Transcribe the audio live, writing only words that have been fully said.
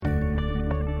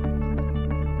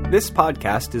This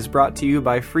podcast is brought to you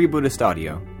by Free Buddhist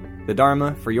Audio, the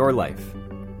Dharma for your life.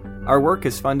 Our work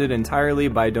is funded entirely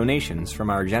by donations from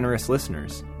our generous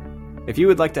listeners. If you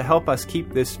would like to help us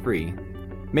keep this free,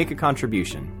 make a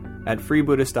contribution at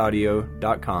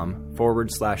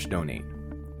freebuddhistaudio.com/donate.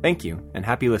 Thank you, and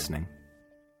happy listening.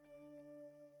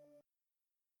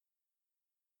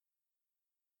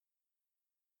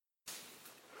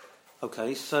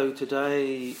 Okay, so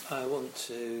today I want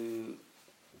to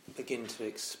begin to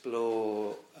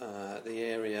explore the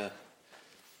area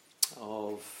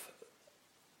of,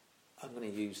 I'm going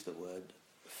to use the word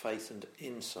faith and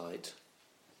insight.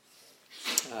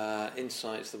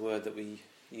 Insight is the word that we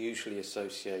usually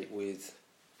associate with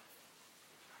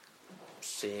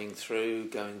seeing through,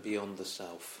 going beyond the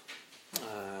self.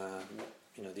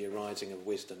 The arising of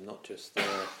wisdom, not just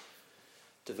the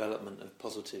development of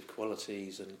positive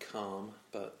qualities and calm,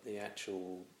 but the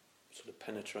actual sort of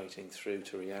penetrating through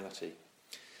to reality.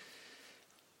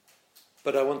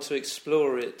 But I want to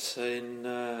explore it in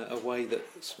a way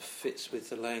that sort of fits with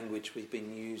the language we've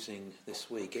been using this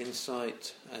week.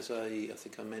 Insight, as I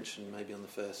think I mentioned maybe on the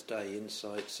first day,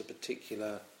 insight's a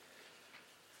particular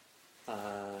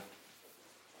term,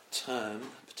 a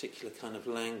particular kind of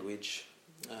language.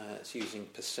 It's using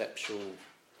perceptual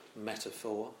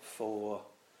metaphor for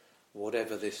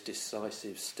whatever this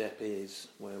decisive step is,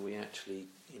 where we actually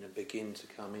begin to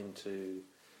come into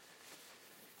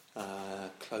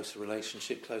closer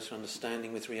relationship, closer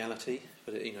understanding with reality.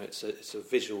 But it's a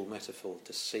visual metaphor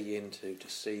to see into, to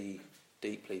see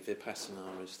deeply.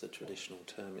 Vipassana is the traditional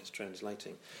term it's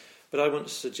translating. But I want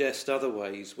to suggest other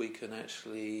ways we can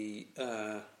actually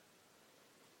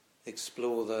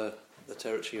explore the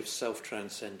territory of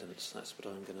self-transcendence. That's what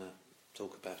I'm going to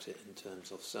talk about it in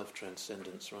terms of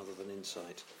self-transcendence rather than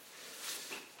insight.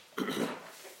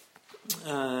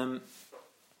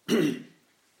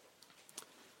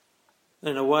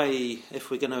 In a way,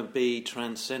 if we're going to be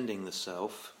transcending the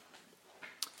self,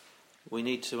 we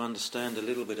need to understand a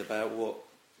little bit about what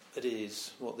it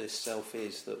is, what this self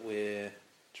is that we're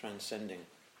transcending.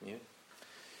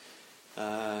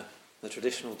 The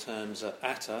traditional terms are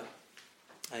atta,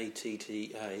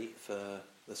 A-T-T-A, for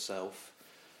the self,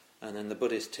 and then the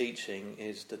Buddhist teaching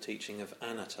is the teaching of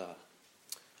anatta,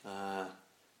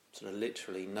 sort of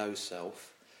literally no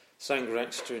self.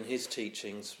 Sangharakshita in his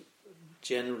teachings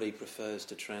generally prefers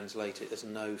to translate it as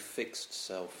no fixed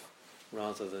self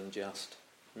rather than just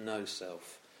no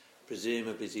self.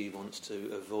 Presumably he wants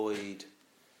to avoid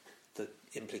the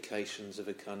implications of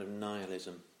a kind of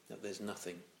nihilism, that there's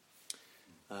nothing.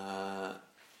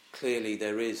 Clearly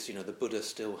there is, the Buddha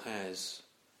still has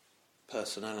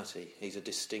personality. He's a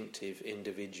distinctive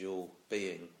individual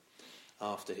being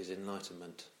after his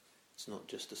enlightenment. It's not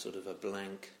just a sort of a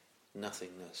blank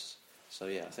nothingness. So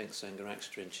I think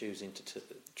Sangharakshita, in choosing to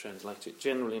translate it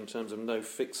generally in terms of no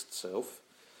fixed self,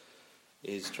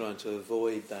 is trying to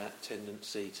avoid that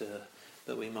tendency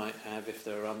that we might have if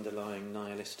there are underlying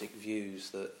nihilistic views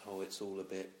that, it's all a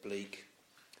bit bleak,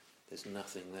 there's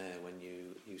nothing there when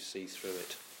you see through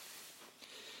it.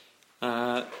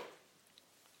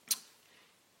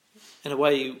 In a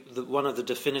way, one of the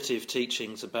definitive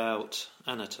teachings about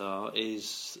anatta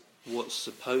is what's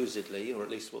supposedly, or at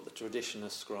least what the tradition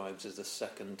ascribes as the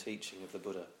second teaching of the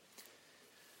Buddha.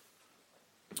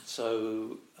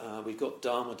 So we've got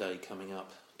Dharma Day coming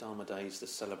up. Dharma Day is the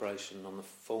celebration on the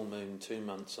full moon 2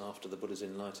 months after the Buddha's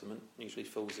enlightenment, usually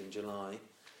falls in July,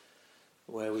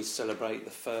 where we celebrate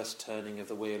the first turning of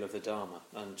the wheel of the Dharma.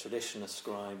 And tradition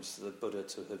ascribes the Buddha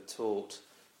to have taught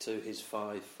to his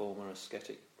 5 former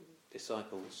ascetic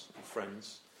disciples and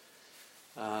friends.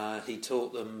 He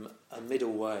taught them a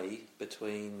middle way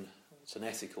between, it's an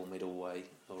ethical middle way,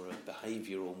 or a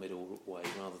behavioural middle way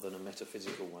rather than a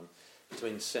metaphysical one,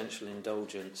 between sensual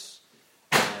indulgence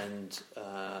and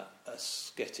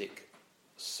ascetic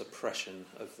suppression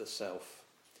of the self.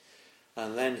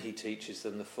 And then he teaches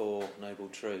them the 4 Noble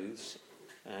Truths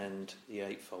and the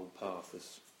Eightfold Path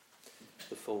as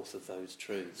the 4th of those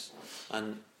truths.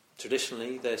 And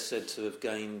traditionally, they're said to have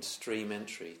gained stream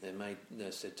entry.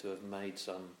 They're said to have made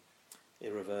some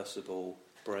irreversible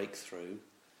breakthrough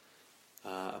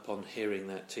upon hearing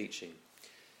that teaching.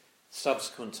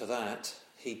 Subsequent to that,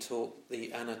 he taught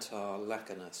the Anatta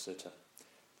Lakkhana Sutta,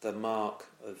 the mark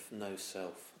of no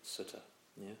self sutta.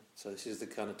 So this is the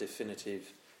kind of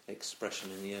definitive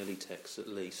expression in the early texts, at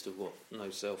least, of what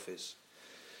no self is.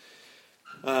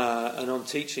 And on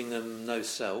teaching them no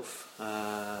self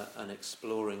and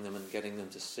exploring them and getting them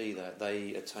to see that,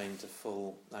 they attain to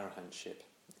full arahantship,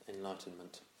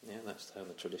 enlightenment. That's how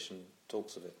the tradition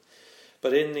talks of it.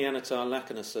 But in the Anatta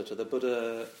Lakkhana Sutta, the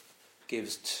Buddha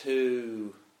gives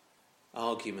 2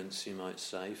 arguments, you might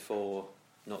say, for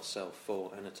not self,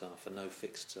 for anatta, for no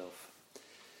fixed self.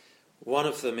 One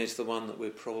of them is the one that we're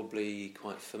probably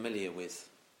quite familiar with,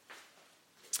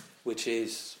 which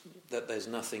is that there's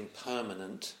nothing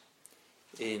permanent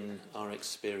in our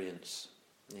experience.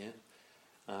 Yeah,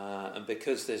 and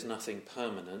because there's nothing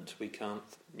permanent, we can't.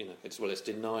 It's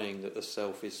denying that the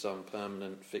self is some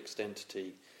permanent, fixed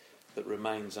entity that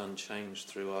remains unchanged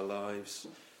through our lives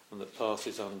and that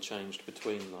passes unchanged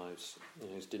between lives.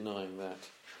 It's denying that.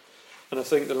 And I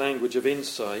think the language of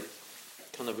insight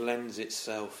kind of lends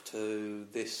itself to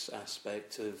this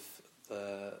aspect of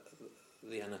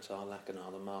the anatta lakkhana,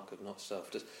 the mark of not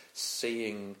self, just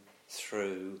seeing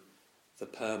through the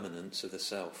permanence of the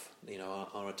self.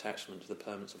 Our attachment to the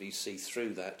permanence of it, you see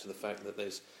through that to the fact that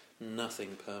there's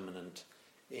nothing permanent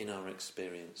in our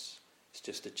experience. It's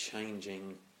just a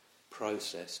changing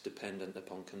process dependent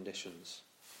upon conditions.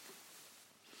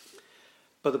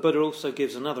 But the Buddha also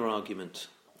gives another argument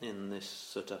in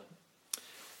this sutta.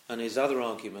 And his other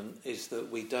argument is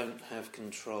that we don't have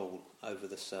control over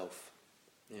the self.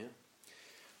 Yeah?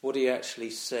 What he actually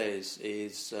says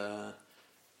is,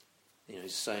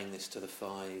 he's saying this to the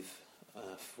 5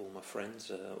 former friends,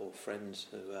 or friends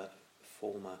who are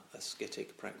former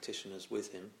ascetic practitioners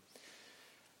with him.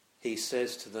 He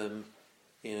says to them,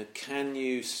 can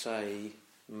you say,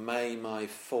 may my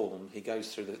form, he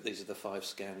goes through, these are the 5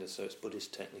 skandhas, so it's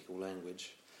Buddhist technical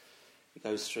language. He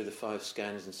goes through the 5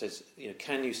 skandhas and says,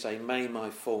 can you say, may my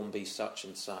form be such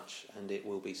and such, and it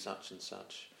will be such and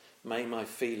such. May my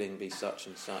feeling be such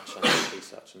and such, and it will be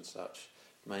such and such.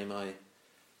 May my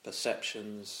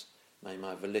perceptions, may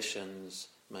my volitions,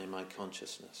 may my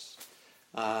consciousness.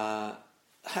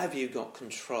 Have you got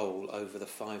control over the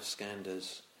 5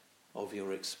 skandhas of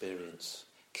your experience?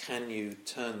 Can you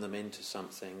turn them into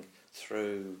something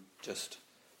through just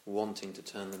wanting to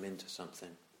turn them into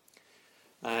something?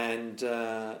 And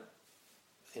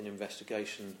in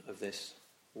investigation of this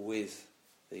with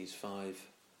these 5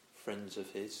 friends of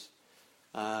his,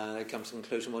 they come to the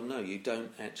conclusion, well, no, you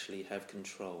don't actually have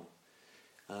control.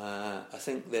 I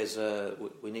think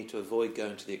we need to avoid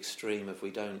going to the extreme of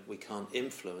we can't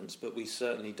influence, but we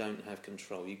certainly don't have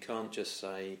control. You can't just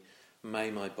say, may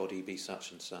my body be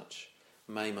such and such,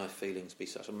 may my feelings be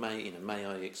such, or may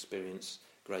I experience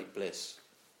great bliss.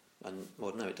 And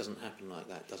well, no, it doesn't happen like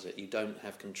that, does it? You don't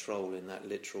have control in that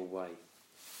literal way.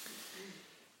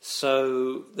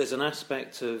 So there's an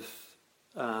aspect of,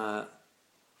 in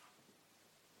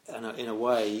a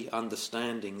way,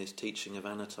 understanding this teaching of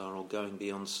anatta, or going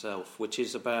beyond self, which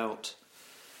is about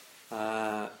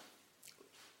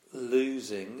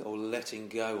losing or letting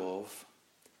go of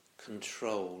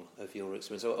control of your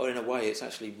experience. Or in a way, it's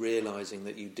actually realising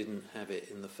that you didn't have it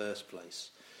in the first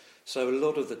place. So a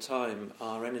lot of the time,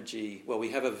 our energy, we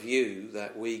have a view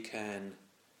that we can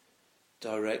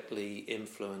directly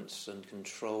influence and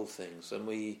control things, and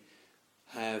we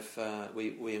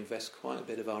invest quite a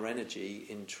bit of our energy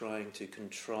in trying to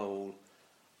control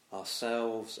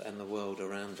ourselves and the world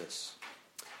around us.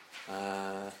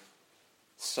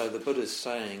 So the Buddha's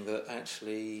saying that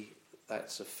actually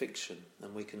that's a fiction,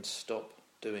 and we can stop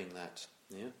doing that.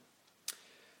 Yeah.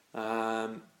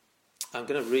 I'm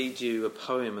going to read you a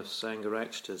poem of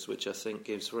Sangharakshita's, which I think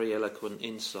gives very eloquent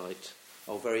insight,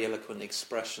 or very eloquent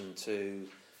expression to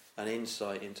an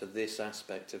insight into this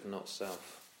aspect of not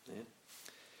self. Yeah?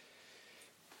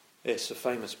 It's a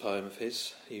famous poem of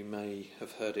his. You may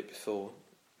have heard it before.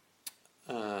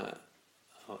 I'll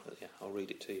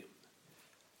read it to you.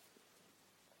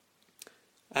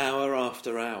 Hour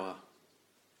after hour,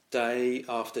 day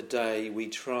after day, we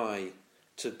try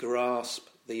to grasp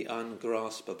the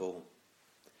ungraspable,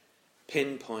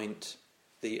 pinpoint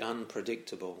the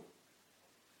unpredictable.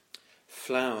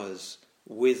 Flowers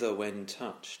wither when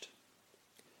touched.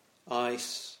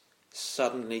 Ice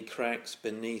suddenly cracks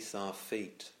beneath our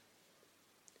feet.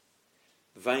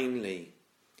 Vainly,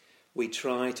 we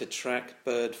try to track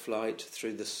bird flight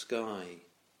through the sky,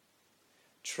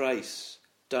 trace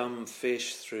dumb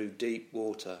fish through deep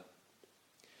water,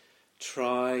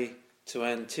 try to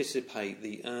anticipate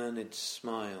the earned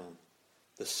smile,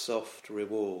 the soft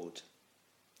reward,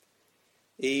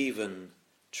 even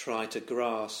try to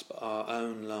grasp our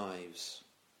own lives.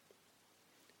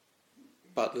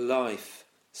 But life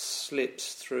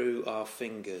slips through our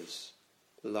fingers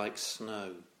like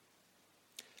snow.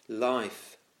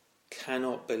 Life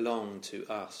cannot belong to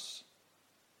us.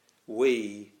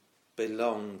 We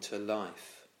belong to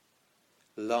life.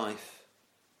 Life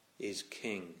is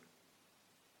king.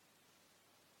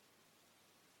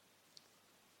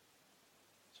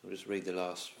 So I'll just read the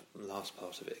last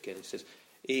part of it again. It says,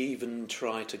 even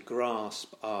try to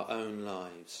grasp our own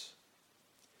lives.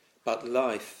 but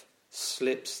life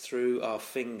slips through our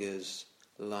fingers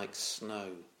like snow.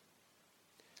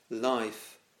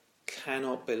 Life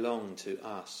cannot belong to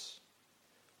us.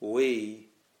 We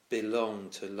belong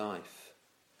to life.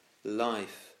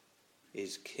 Life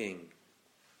is king.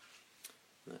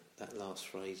 That last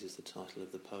phrase is the title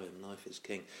of the poem, Life is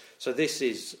King. So this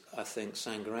is, I think,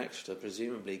 Sangharakshita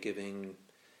presumably giving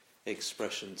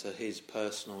expression to his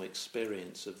personal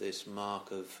experience of this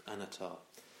mark of anatta.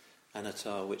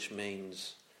 Anatta, which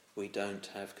means we don't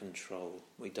have control.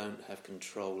 We don't have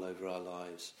control over our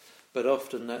lives. But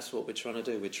often that's what we're trying to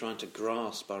do. We're trying to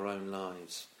grasp our own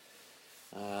lives.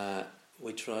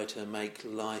 We try to make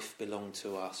life belong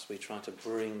to us. We try to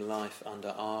bring life under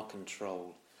our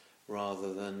control,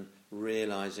 rather than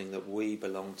realising that we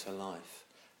belong to life.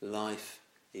 Life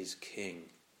is king.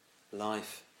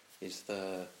 Life is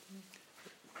the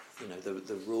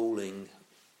ruling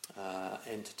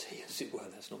entity, as it were.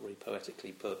 That's not really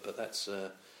poetically put, but that's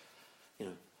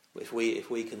if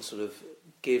we can sort of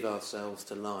give ourselves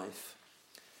to life,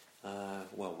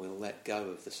 we'll let go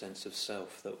of the sense of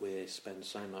self that we spend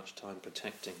so much time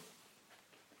protecting.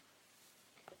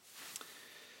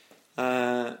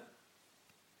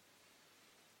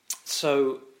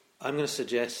 So I'm going to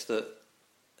suggest that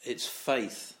it's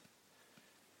faith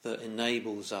that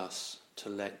enables us to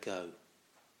let go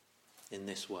in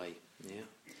this way. Yeah,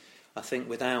 I think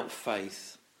without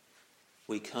faith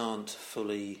we can't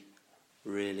fully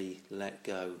really let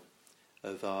go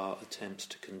of our attempts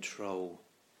to control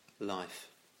life.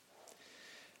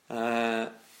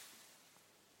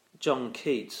 John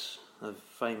Keats, a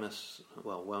famous,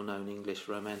 well-known English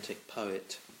romantic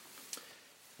poet,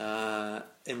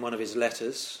 in one of his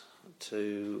letters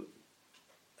to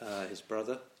his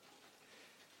brother,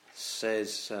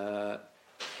 says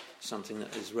something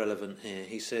that is relevant here.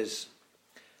 He says,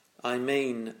 "I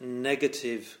mean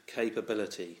negative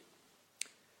capability.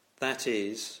 That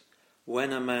is,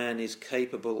 when a man is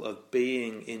capable of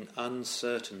being in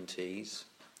uncertainties,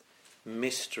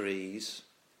 mysteries,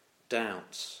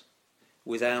 doubts,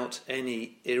 without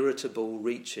any irritable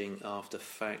reaching after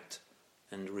fact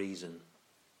and reason."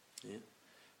 Yeah?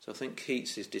 So I think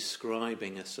Keats is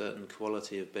describing a certain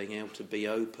quality of being able to be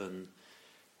open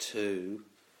to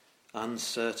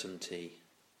uncertainty.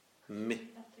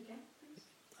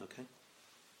 Okay.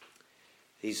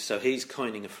 He's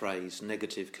coining a phrase,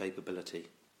 negative capability.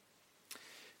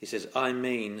 He says, "I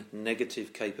mean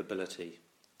negative capability.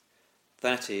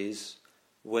 That is,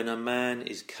 when a man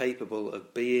is capable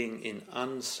of being in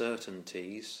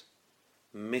uncertainties,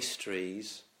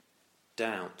 mysteries,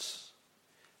 doubts,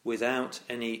 without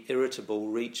any irritable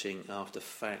reaching after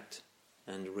fact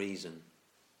and reason."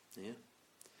 Yeah?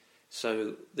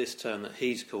 So this term that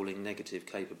he's calling negative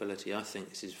capability, I think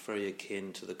this is very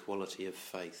akin to the quality of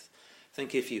faith. I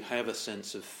think if you have a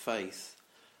sense of faith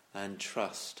and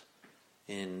trust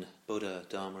in Buddha,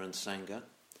 Dharma and Sangha,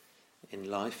 in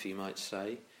life you might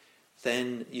say,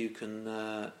 then you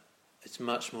can, it's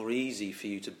much more easy for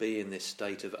you to be in this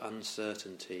state of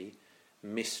uncertainty,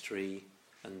 mystery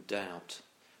and doubt,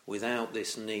 without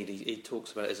this need. He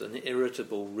talks about it as an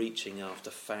irritable reaching after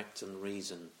fact and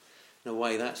reason. In a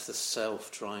way, that's the self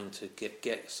trying to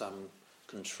get some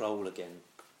control again,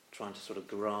 trying to sort of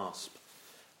grasp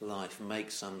life, make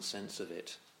some sense of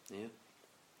it. Yeah.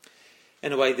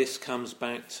 In a way, this comes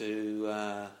back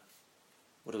to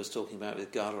what I was talking about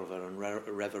with Garva and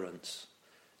reverence.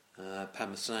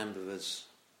 Padmasambhava's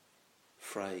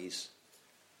phrase,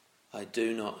 "I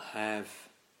do not have,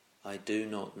 I do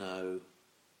not know,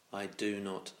 I do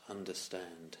not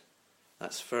understand."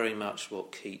 That's very much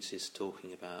what Keats is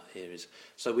talking about here.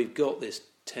 So we've got this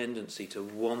tendency to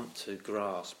want to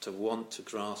grasp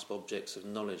objects of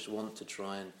knowledge, want to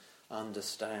try and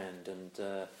understand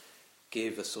and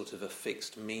give a sort of a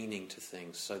fixed meaning to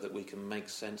things so that we can make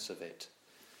sense of it.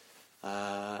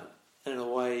 And in a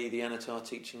way, the Anatta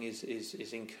teaching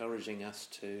is encouraging us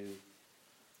to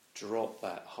drop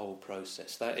that whole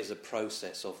process. That is a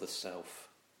process of the self.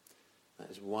 That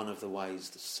is one of the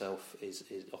ways the self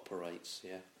operates,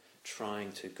 yeah?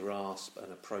 Trying to grasp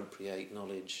and appropriate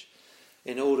knowledge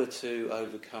in order to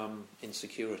overcome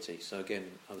insecurity. So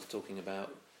again, I was talking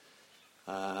about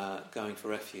going for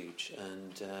refuge,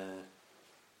 and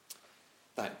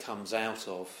that comes out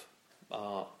of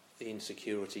the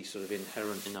insecurity sort of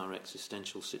inherent in our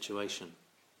existential situation.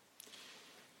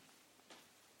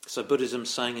 So Buddhism's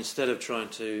saying, instead of trying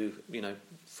to,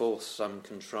 force some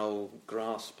control,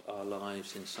 grasp our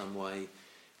lives in some way,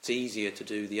 it's easier to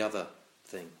do the other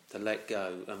thing, to let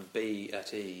go and be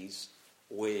at ease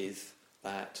with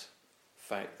that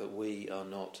fact that we are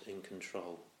not in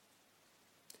control.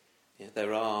 Yeah,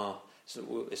 there are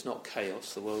it's not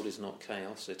chaos. The world is not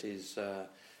chaos. It is.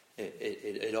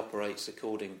 It operates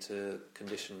according to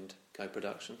conditioned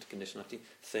co-production, to conditionality.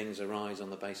 Things arise on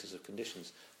the basis of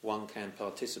conditions. One can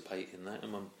participate in that,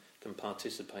 and one can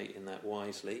participate in that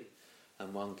wisely,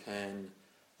 and one can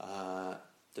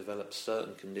develop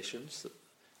certain conditions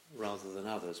rather than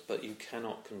others, but you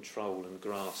cannot control and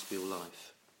grasp your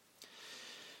life.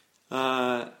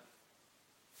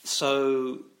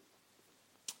 So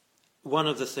one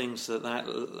of the things that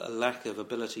lack of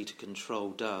ability to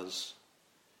control does,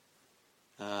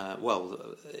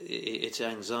 it's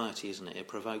anxiety, isn't it? It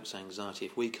provokes anxiety.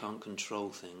 If we can't control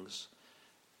things,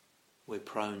 we're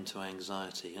prone to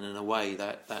anxiety. And in a way,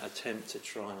 that attempt to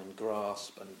try and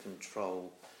grasp and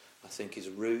control, I think, is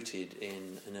rooted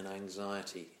in an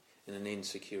anxiety, in an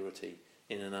insecurity,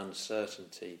 in an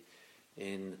uncertainty,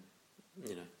 in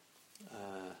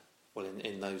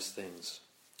those things.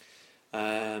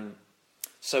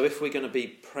 So if we're going to be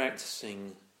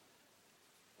practicing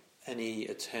any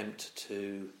attempt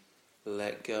to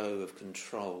let go of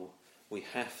control, we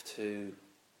have to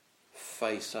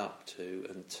face up to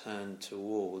and turn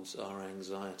towards our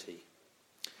anxiety.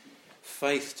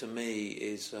 Faith, to me,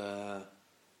 is the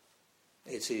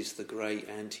great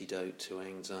antidote to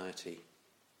anxiety.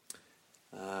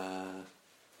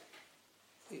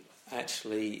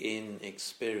 Actually, in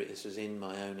experience, this is in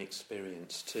my own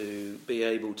experience, to be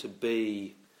able to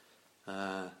be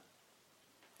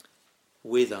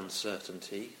with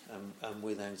uncertainty and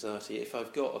with anxiety. If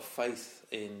I've got a faith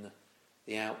in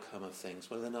the outcome of things,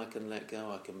 well, then I can let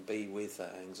go. I can be with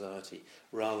that anxiety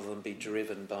rather than be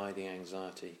driven by the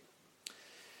anxiety.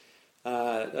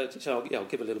 So I'll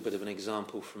give a little bit of an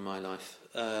example from my life.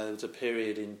 There was a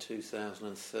period in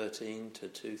 2013 to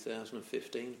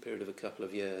 2015, a period of a couple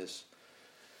of years,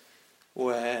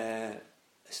 where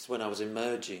this is when I was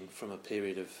emerging from a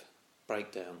period of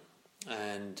breakdown,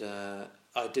 and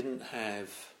I didn't have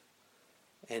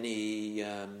any.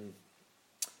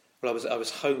 I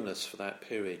was homeless for that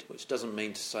period, which doesn't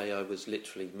mean to say I was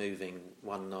literally moving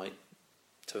one night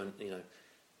to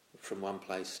from one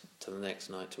place to the next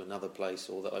night to another place,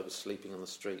 or that I was sleeping on the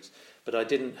streets. But I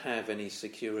didn't have any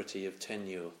security of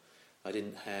tenure. I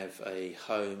didn't have a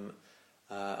home.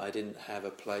 I didn't have a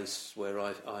place where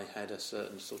I had a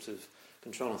certain sort of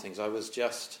control on things. I was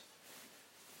just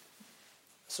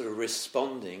sort of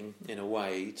responding in a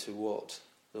way to what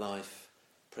life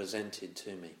presented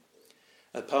to me.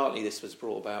 Partly this was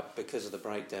brought about because of the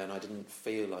breakdown. I didn't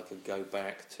feel I could go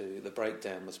back to... The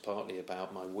breakdown was partly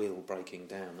about my will breaking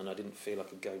down, and I didn't feel I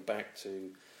could go back to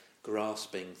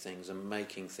grasping things and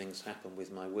making things happen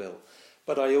with my will.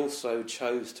 But I also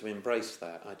chose to embrace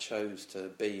that. I chose to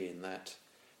be in that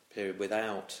period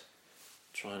without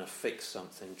trying to fix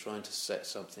something, trying to set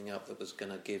something up that was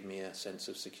going to give me a sense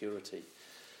of security.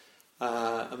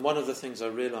 And one of the things I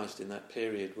realised in that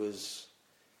period was,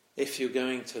 if you're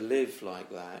going to live like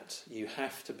that, you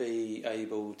have to be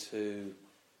able to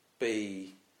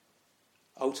be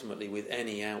ultimately with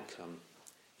any outcome.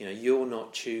 You're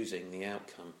not choosing the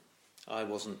outcome. I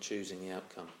wasn't choosing the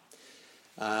outcome.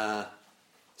 I'll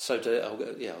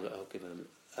give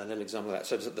a little example of that.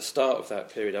 So at the start of that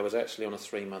period, I was actually on a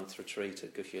 3-month retreat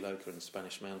at Guhyaloka in the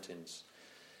Spanish mountains.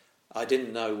 I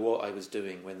didn't know what I was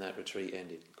doing when that retreat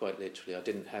ended, quite literally. I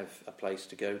didn't have a place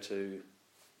to go to.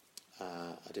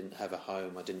 I didn't have a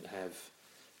home. I didn't have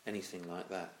anything like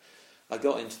that. I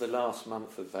got into the last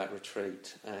month of that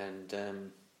retreat,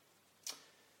 and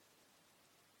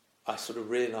I sort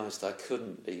of realised I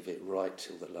couldn't leave it right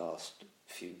till the last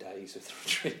few days of the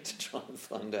retreat to try and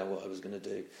find out what I was going to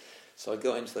do. So I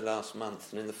got into the last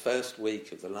month, and in the first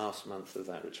week of the last month of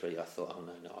that retreat, I thought, oh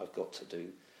no, I've got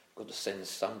to send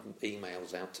some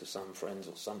emails out to some friends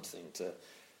or something to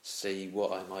see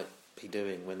what I might be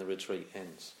doing when the retreat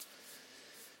ends.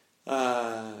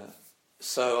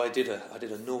 So I did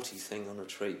a naughty thing on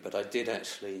retreat, but I did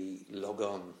actually log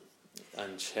on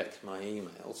and check my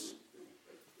emails.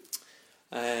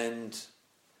 And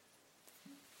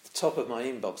the top of my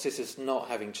inbox, this is not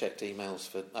having checked emails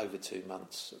for over 2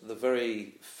 months, the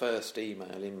very first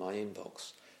email in my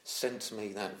inbox sent to me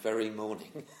that very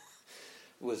morning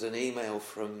was an email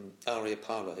from Arya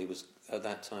Pala, who was at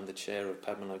that time the chair of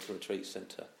Padmaloka Retreat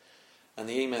Centre. And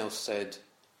the email said,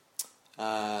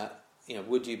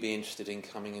 would you be interested in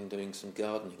coming and doing some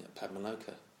gardening at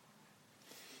Padmaloka?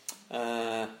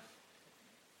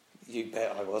 You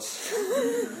bet I was.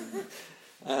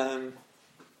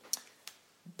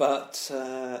 But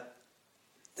there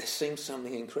seems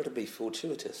something incredibly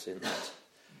fortuitous in that.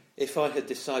 if I had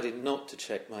decided not to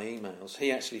check my emails,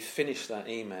 he actually finished that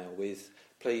email with,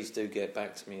 "Please do get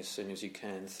back to me as soon as you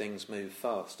can. Things move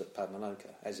fast at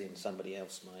Padmaloka," as in somebody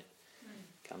else might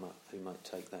come up who might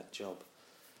take that job.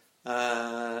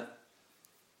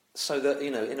 So that,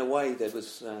 in a way there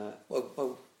was,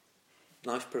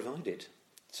 life provided.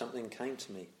 Something came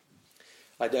to me.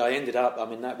 I ended up,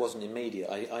 that wasn't immediate.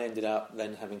 I ended up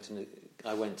then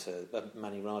I went to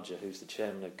Mani Raja, who's the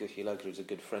chairman of Guhya Loka, who's a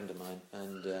good friend of mine,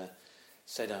 and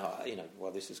said,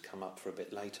 this has come up for a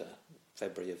bit later,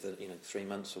 February of 3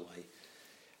 months away.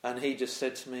 And he just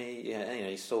said to me,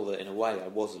 he saw that in a way I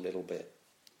was a little bit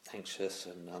anxious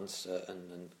and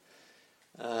uncertain,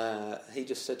 and he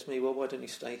just said to me, "Well, why don't you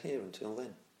stay here until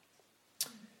then?"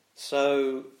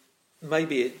 So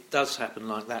maybe it does happen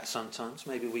like that sometimes.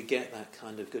 Maybe we get that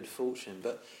kind of good fortune.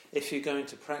 But if you're going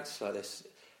to practice like this,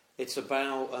 it's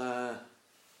about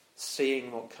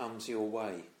seeing what comes your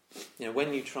way.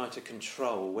 When you try to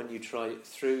control, when you try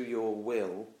through your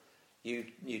will,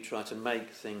 you try to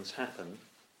make things happen,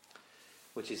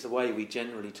 which is the way we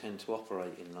generally tend to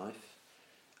operate in life.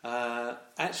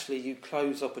 Actually, you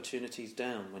close opportunities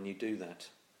down when you do that.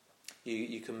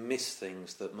 You can miss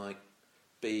things that might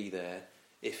be there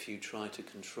if you try to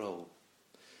control.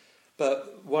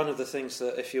 But one of the things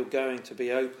that if you're going to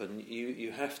be open,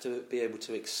 you have to be able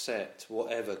to accept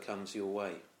whatever comes your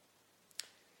way.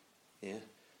 Yeah.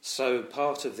 So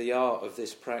part of the art of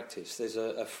this practice, there's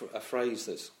a phrase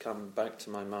that's come back to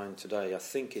my mind today. I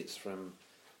think it's from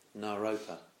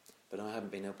Naropa, but I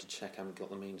haven't been able to check. I haven't got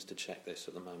the means to check this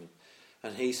at the moment.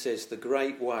 And he says, "The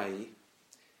great way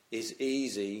is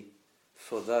easy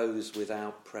for those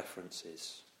without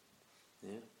preferences."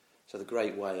 Yeah. So the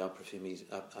great way, I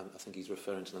think he's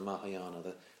referring to the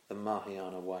Mahayana, the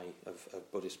Mahayana way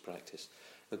of Buddhist practice.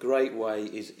 The great way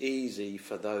is easy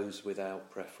for those without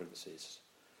preferences.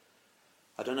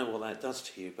 I don't know what that does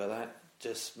to you, but that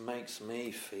just makes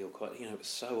me feel quite,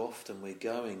 so often we're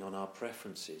going on our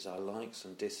preferences, our likes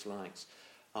and dislikes,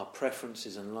 our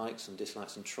preferences and likes and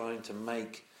dislikes, and trying to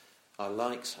make our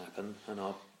likes happen and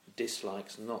our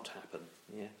dislikes not happen,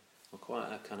 on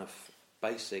quite a kind of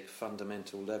basic,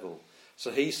 fundamental level.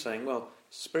 So he's saying, well,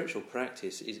 spiritual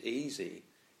practice is easy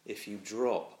if you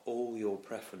drop all your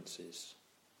preferences.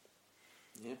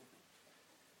 Yeah?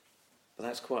 But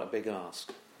that's quite a big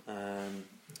ask.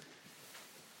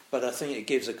 But I think it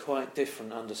gives a quite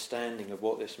different understanding of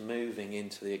what this moving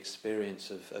into the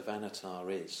experience of anatta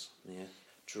is. Yeah?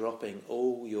 Dropping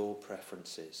all your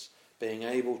preferences. Being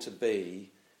able to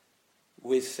be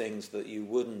with things that you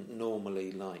wouldn't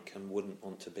normally like and wouldn't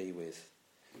want to be with.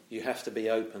 You have to be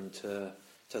open to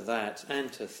that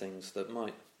and to things that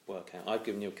might work out. I've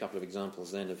given you a couple of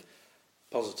examples then of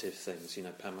positive things,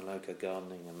 Padmaloka,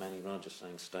 gardening, and Mani Raja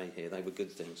saying stay here. They were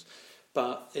good things.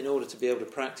 But in order to be able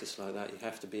to practice like that, you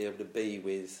have to be able to be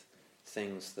with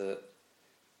things that,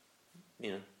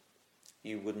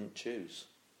 you wouldn't choose.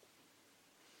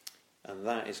 And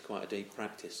that is quite a deep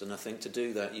practice. And I think to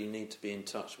do that, you need to be in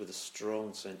touch with a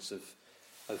strong sense of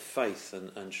faith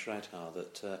and shraddha,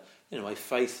 that, a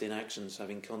faith in actions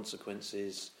having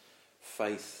consequences,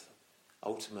 faith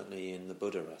ultimately in the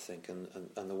Buddha, I think, and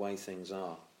the way things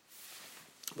are.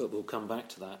 But we'll come back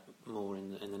to that more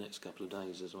in the next couple of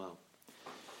days as well.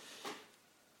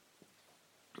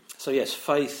 So yes,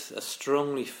 faith, a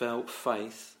strongly felt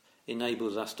faith,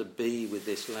 enables us to be with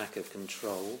this lack of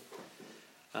control,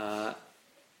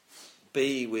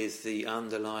 be with the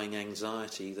underlying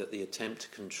anxiety that the attempt to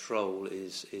control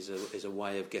is a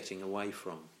way of getting away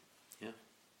from. Yeah.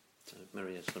 So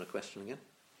Maria's got a question again.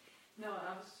 No,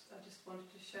 I just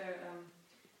wanted to share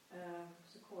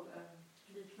what's it called,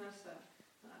 liknelse.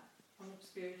 On a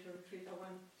spiritual retreat I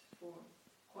went for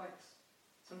quite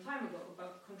some time ago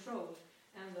about control,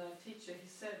 and the teacher, he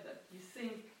said that you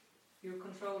think you're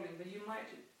controlling, but you might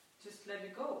just let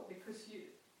it go, because you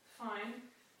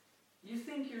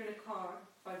think you're in a car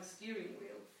by the steering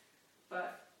wheel,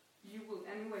 but you will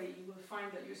find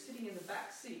that you're sitting in the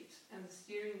back seat and the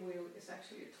steering wheel is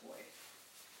actually a toy.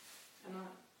 And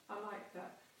I like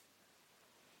that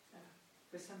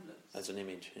resemblance. As an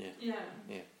image,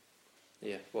 Yeah.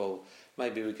 Yeah, well,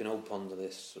 maybe we can all ponder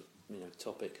this,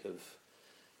 topic of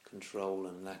control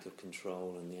and lack of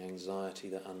control and the anxiety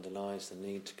that underlies the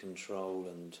need to control,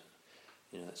 and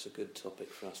it's a good topic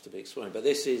for us to be exploring. But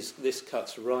this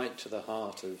cuts right to the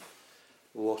heart of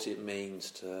what it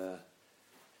means to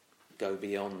go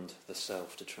beyond the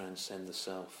self, to transcend the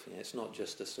self. It's not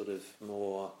just a sort of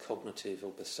more cognitive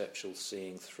or perceptual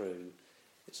seeing through.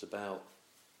 It's about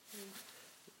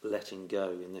letting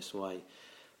go in this way.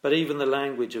 But even the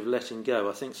language of letting go,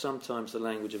 I think sometimes the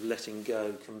language of letting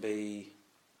go can be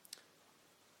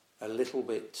a little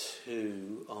bit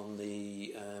too on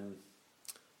the,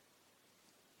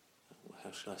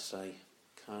 how shall I say,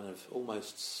 kind of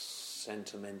almost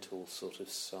sentimental sort of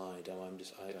side.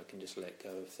 I can just let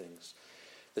go of things.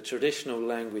 The traditional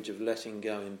language of letting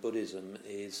go in Buddhism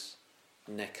is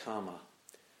nekama,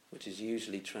 which is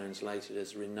usually translated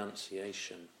as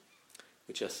renunciation,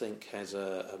 which I think has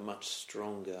a much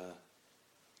stronger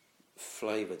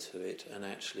flavour to it and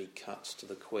actually cuts to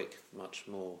the quick much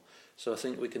more. So I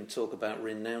think we can talk about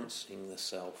renouncing the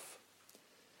self.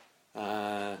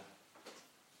 I'll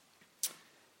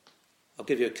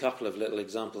give you a couple of little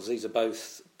examples. These are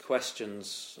both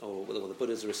questions, or the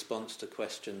Buddha's response to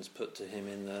questions put to him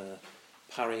in the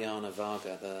Pariyana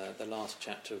Vagga, the last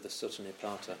chapter of the Sutta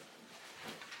Nipata.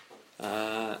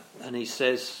 And he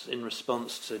says, in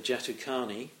response to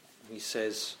Jatukani, he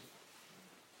says,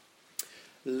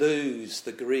 "Lose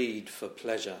the greed for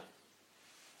pleasure.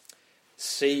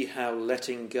 See how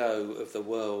letting go of the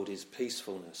world is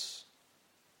peacefulness.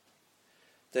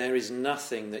 There is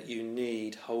nothing that you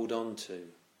need hold on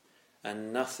to,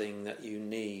 and nothing that you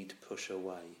need push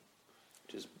away,"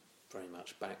 which is very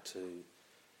much back to,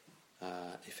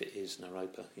 if it is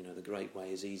Naropa, the great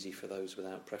way is easy for those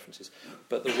without preferences.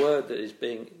 But the word that is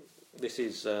this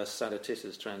is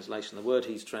Sadatisa's translation, the word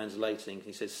he's translating,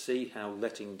 he says, "See how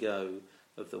letting go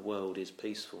of the world is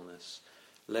peacefulness."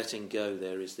 Letting go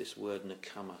there is this word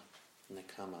nekama,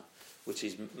 which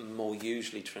is more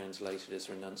usually translated as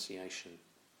renunciation,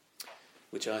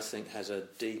 which I think has I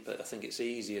think it's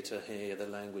easier to hear the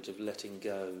language of letting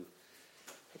go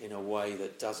in a way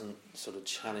that doesn't sort of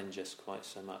challenge us quite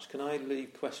so much. Can I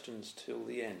leave questions till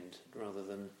the end rather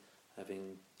than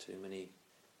having too many?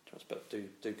 But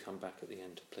do come back at the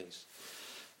end, please.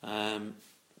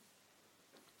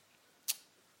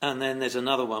 And then there's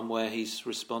another one where he's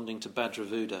responding to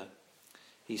Bhadravuda.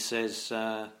 He says,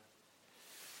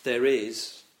 "There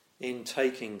is, in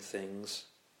taking things,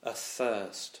 a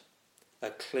thirst,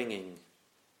 a clinging,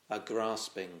 a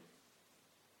grasping.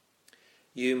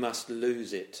 You must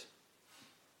lose it.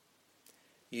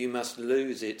 You must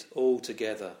lose it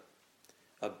altogether,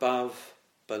 above,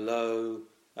 below,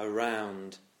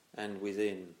 around, and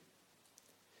within.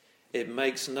 It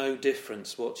makes no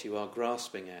difference what you are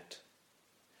grasping at.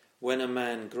 When a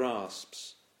man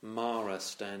grasps, Mara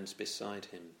stands beside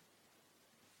him."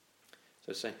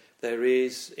 So saying, there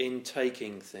is in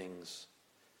taking things,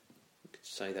 you could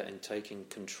say that in taking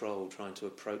control, trying to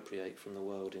appropriate from the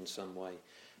world in some way,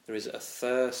 there is a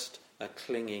thirst, a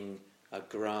clinging, a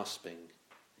grasping.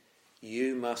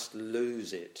 You must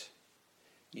lose it.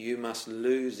 You must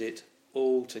lose it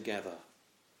altogether,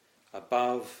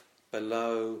 above,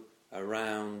 below,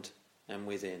 around, and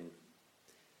within.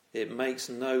 It makes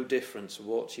no difference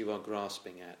what you are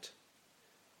grasping at.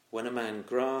 When a man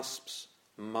grasps,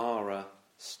 Mara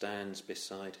stands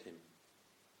beside him.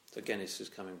 So again, this is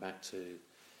coming back to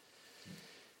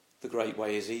the great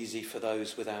way is easy for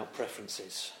those without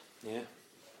preferences. Yeah,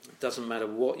 it doesn't matter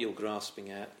what you're grasping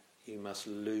at, you must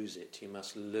lose it. You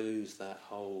must lose that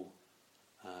whole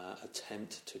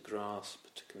attempt to grasp,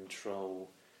 to control,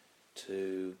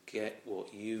 to get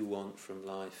what you want from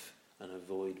life and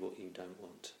avoid what you don't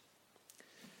want.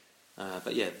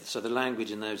 But yeah, so the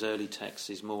language in those early texts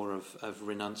is more of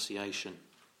renunciation.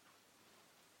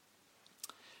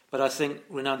 But I think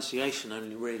renunciation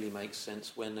only really makes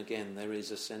sense when, again, there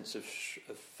is a sense of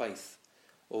faith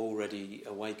already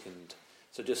awakened.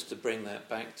 So just to bring that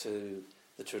back to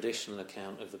the traditional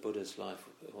account of the Buddha's life,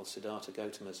 or Siddhartha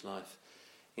Gautama's life,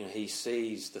 he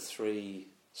sees the three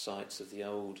sights of the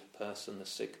old person, the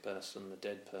sick person, the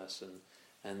dead person,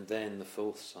 and then the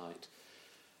fourth sight.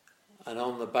 And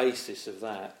on the basis of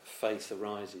that, faith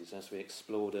arises, as we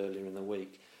explored earlier in the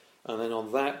week. And then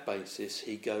on that basis,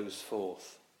 he goes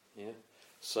forth. Yeah.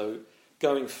 So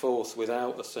going forth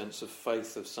without a sense of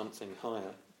faith of something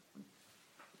higher,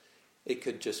 it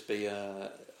could just be in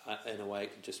a way,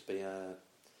 it could just be a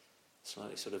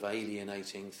slightly sort of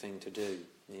alienating thing to do.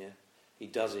 Yeah. He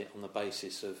does it on the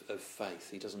basis of faith.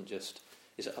 He doesn't just...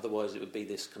 Otherwise it would be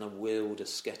this kind of willed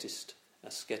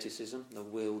asceticism, the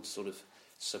willed sort of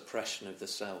suppression of the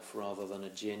self, rather than a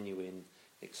genuine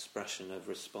expression of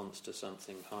response to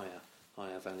something higher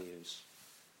values.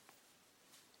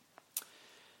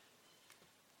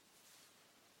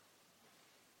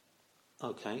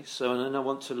 Okay, so then I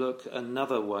want to look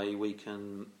another way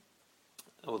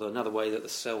another way that the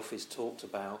self is talked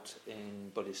about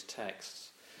in Buddhist texts.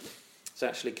 It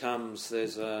actually comes,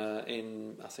 there's I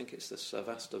think it's the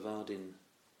Sarvastivadin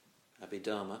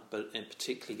Abhidharma, but it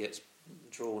particularly gets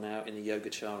drawn out in the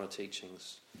Yogacara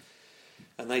teachings.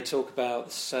 And they talk about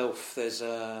the self, there's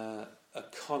a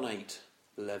connate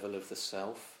level of the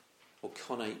self, or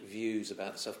connate views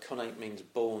about self. Connate means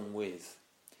born with.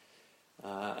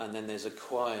 And then there's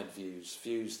acquired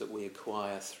views that we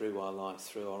acquire through our life,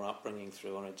 through our upbringing,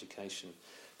 through our education.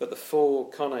 But the four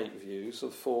connate views, or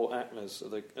the four atmas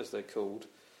as they're called,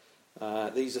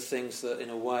 these are things that in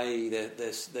a way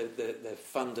they're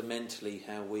fundamentally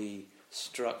how we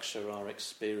structure our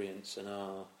experience and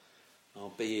our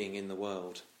being in the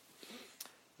world.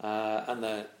 And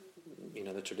the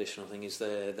traditional thing is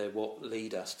they're what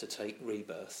lead us to take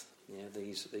rebirth. Yeah,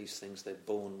 these things, they're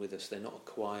born with us. They're not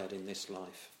acquired in this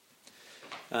life.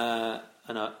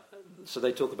 So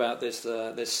they talk about this.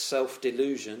 There's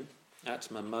self-delusion,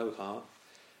 atma moha,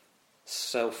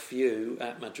 self-view,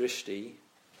 atma drishti,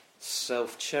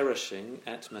 self-cherishing,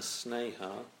 atma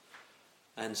sneha,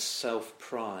 and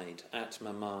self-pride,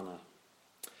 atma mana.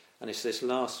 And it's this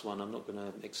last one. I'm not going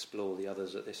to explore the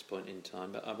others at this point in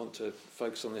time, but I want to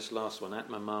focus on this last one,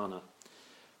 atma mana.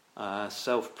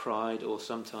 Self-pride, or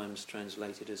sometimes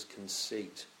translated as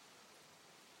conceit.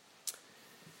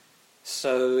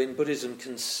 So in Buddhism,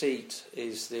 conceit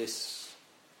is this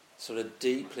sort of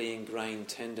deeply ingrained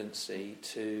tendency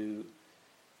to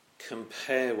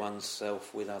compare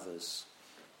oneself with others.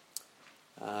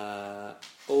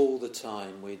 All the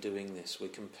time we're doing this. We're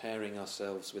comparing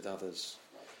ourselves with others.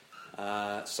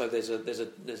 So there's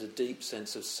a deep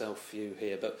sense of self-view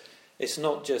here, but it's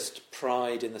not just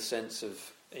pride in the sense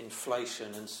of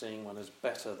inflation and seeing one as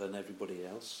better than everybody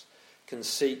else.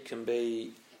 Conceit can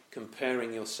be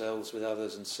comparing yourselves with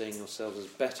others and seeing yourselves as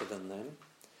better than them,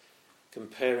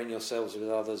 comparing yourselves with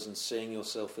others and seeing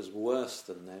yourself as worse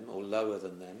than them, or lower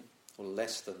than them, or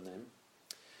less than them.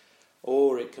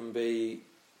 Or it can be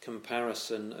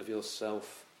comparison of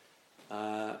yourself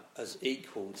as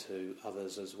equal to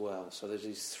others as well. So there's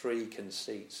these three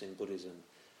conceits in Buddhism.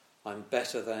 I'm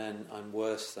better than, I'm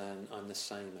worse than, I'm the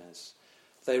same as.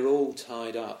 They're all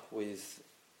tied up with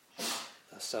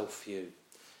a self-view.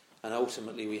 And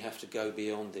ultimately we have to go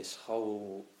beyond this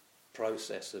whole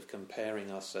process of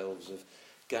comparing ourselves, of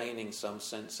gaining some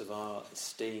sense of our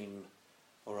esteem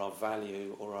or our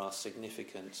value or our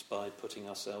significance by putting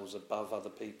ourselves above other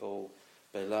people,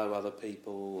 below other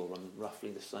people, or on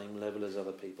roughly the same level as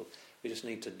other people. We just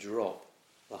need to drop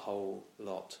the whole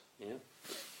lot. Yeah.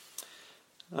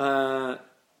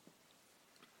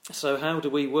 So how do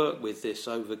we work with this,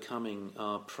 overcoming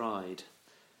our pride?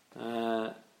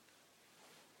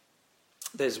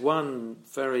 There's one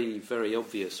very, very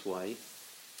obvious way,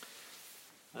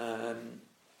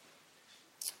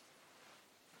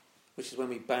 which is when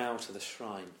we bow to the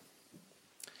shrine.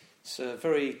 It's a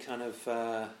very kind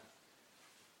of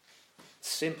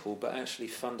simple but actually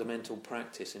fundamental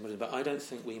practice in Buddhism, but I don't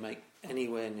think we make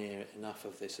anywhere near enough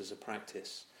of this as a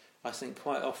practice. I think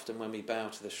quite often when we bow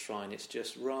to the shrine, it's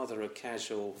just rather a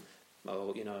casual,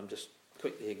 I'm just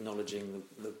quickly acknowledging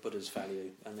the Buddha's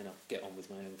value, and then I'll get on with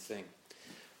my own thing.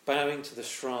 Bowing to the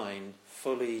shrine,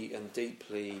 fully and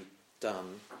deeply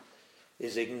done,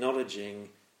 is acknowledging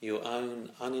your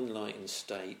own unenlightened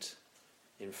state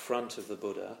in front of the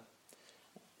Buddha,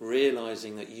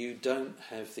 realising that you don't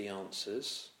have the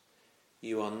answers,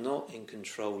 you are not in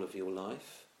control of your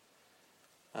life,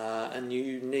 and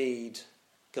you need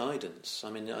guidance. I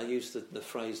mean, I used the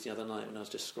phrase the other night when I was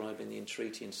describing the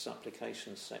entreaty and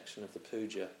supplication section of the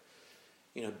puja,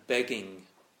 begging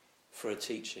for a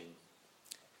teaching.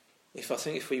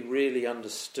 If we really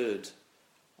understood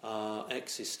our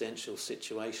existential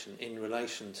situation in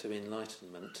relation to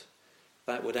enlightenment,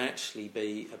 that would actually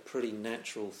be a pretty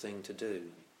natural thing to do.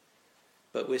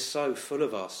 But we're so full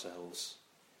of ourselves,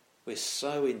 we're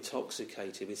so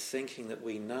intoxicated with thinking that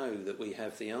we know, that we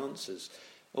have the answers,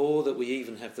 or that we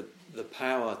even have the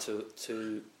power to,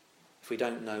 if we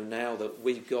don't know now, that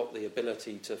we've got the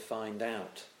ability to find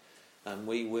out, and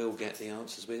we will get the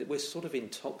answers. We're sort of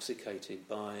intoxicated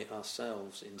by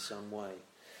ourselves in some way.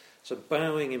 So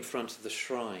bowing in front of the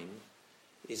shrine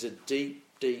is a deep,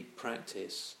 deep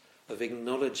practice of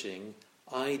acknowledging,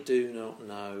 I do not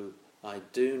know, I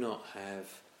do not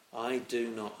have, I do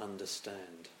not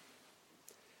understand.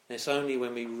 And it's only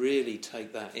when we really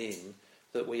take that in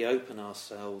that we open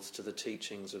ourselves to the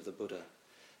teachings of the Buddha.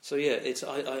 So yeah,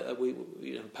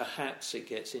 perhaps it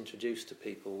gets introduced to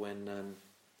people when,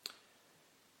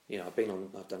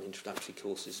 I've done introductory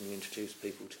courses, and you introduce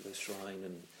people to the shrine,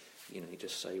 and you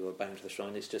just say you are bound to the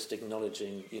shrine. It's just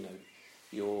acknowledging,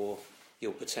 your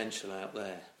potential out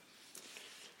there.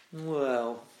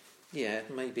 Well, yeah,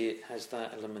 maybe it has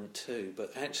that element too,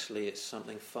 but actually it's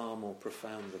something far more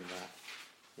profound than that.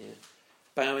 Yeah.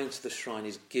 Bowing to the shrine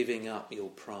is giving up your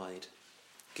pride,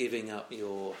 giving up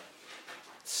your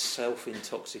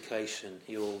self-intoxication,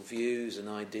 your views and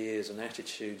ideas and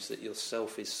attitudes that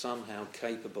yourself is somehow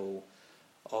capable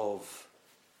of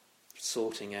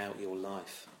sorting out your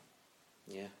life,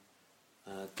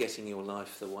 getting your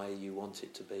life the way you want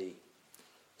it to be.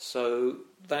 So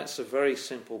that's a very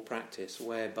simple practice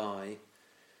whereby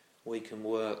we can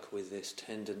work with this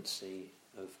tendency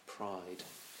of pride.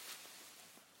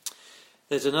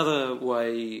 There's another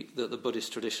way that the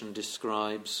Buddhist tradition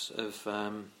describes of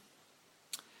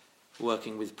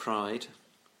working with pride,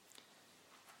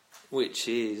 which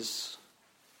is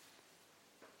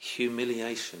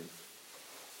humiliation.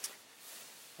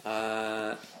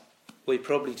 We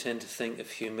probably tend to think of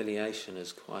humiliation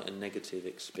as quite a negative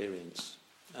experience.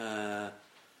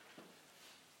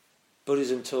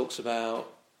 Buddhism talks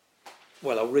about,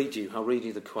 well, I'll read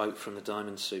you the quote from the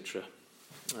Diamond Sutra.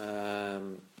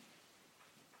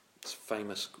 It's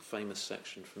a famous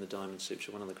section from the Diamond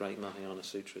Sutra, one of the great Mahayana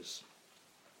sutras.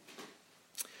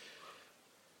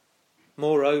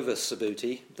 Moreover,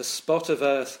 Subhuti, the spot of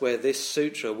earth where this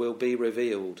sutra will be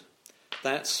revealed,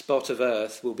 that spot of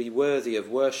earth will be worthy of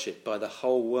worship by the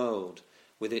whole world,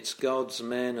 with its gods,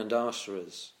 men and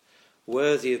asuras,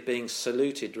 worthy of being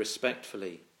saluted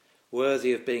respectfully,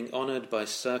 worthy of being honoured by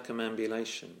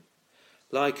circumambulation.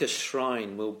 Like a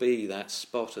shrine will be that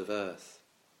spot of earth.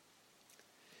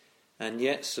 And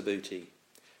yet, Subhuti,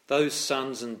 those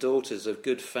sons and daughters of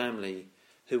good family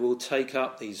who will take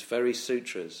up these very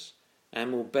sutras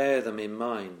and will bear them in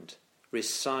mind,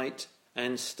 recite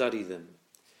and study them,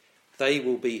 they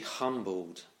will be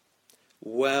humbled,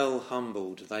 well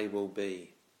humbled they will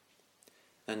be.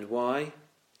 And why?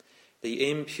 The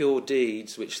impure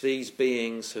deeds which these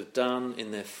beings have done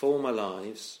in their former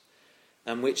lives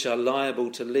and which are liable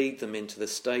to lead them into the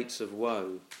states of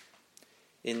woe,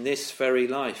 in this very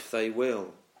life they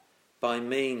will, by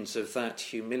means of that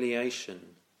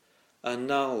humiliation,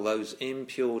 annul those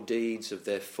impure deeds of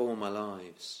their former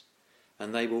lives,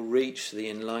 and they will reach the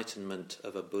enlightenment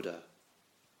of a Buddha.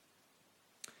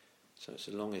 So it's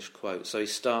a longish quote. So he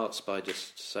starts by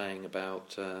just saying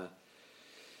about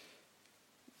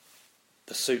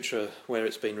the sutra where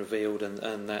it's been revealed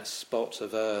and that spot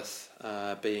of earth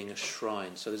being a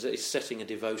shrine. So he's setting a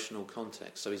devotional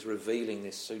context. So he's revealing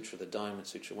this sutra, the Diamond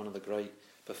Sutra, one of the great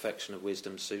Perfection of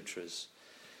Wisdom sutras,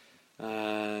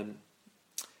 saying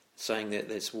that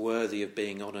it's worthy of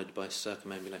being honoured by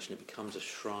circumambulation. It becomes a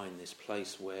shrine, this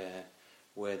place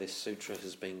where this sutra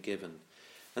has been given.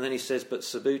 And then he says, but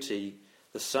Subhuti,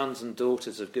 the sons and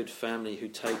daughters of good family who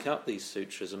take up these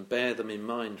sutras and bear them in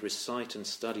mind, recite and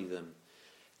study them,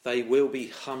 they will be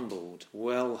humbled,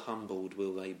 well humbled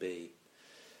will they be.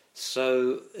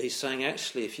 So he's saying,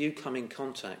 actually, if you come in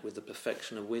contact with the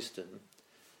perfection of wisdom,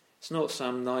 it's not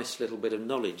some nice little bit of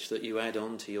knowledge that you add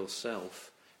on to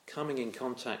yourself. Coming in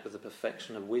contact with the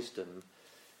perfection of wisdom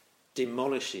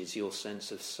demolishes your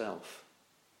sense of self.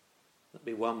 That'd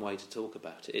be one way to talk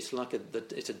about it. It's like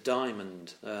it's a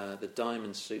diamond, the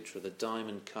Diamond Sutra, the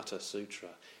Diamond Cutter Sutra.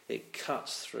 It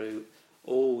cuts through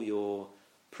all your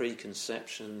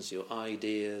preconceptions, your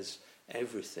ideas,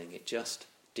 everything. It just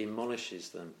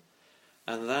demolishes them.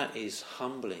 And that is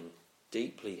humbling,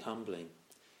 deeply humbling.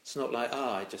 It's not like,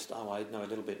 I know a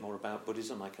little bit more about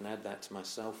Buddhism, I can add that to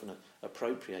myself and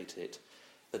appropriate it.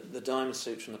 The Diamond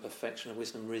Sutra and the Perfection of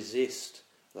Wisdom resist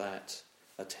that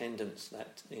tendency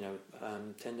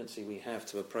we have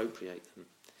to appropriate them.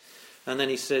 And then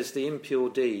he says the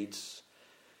impure deeds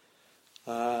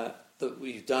that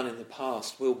we've done in the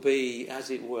past will be, as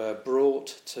it were,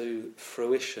 brought to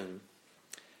fruition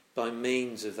by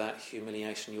means of that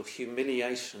humiliation. Your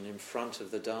humiliation in front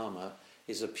of the Dharma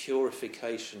is a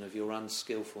purification of your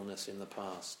unskillfulness in the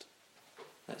past.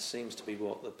 That seems to be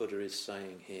what the Buddha is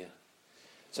saying here.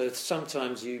 So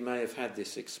sometimes you may have had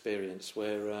this experience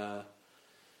where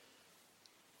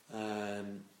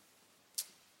I'll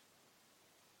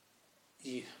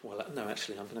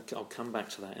come back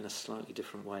to that in a slightly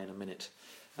different way in a minute.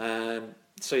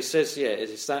 So he says,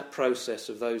 it's that process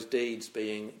of those deeds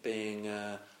being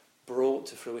brought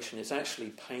to fruition. It's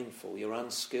actually painful. Your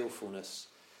unskillfulness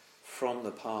from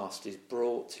the past is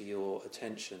brought to your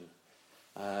attention.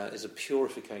 There's a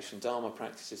purification. Dharma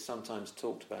practice is sometimes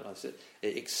talked about like this.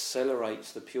 It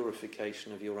accelerates the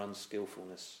purification of your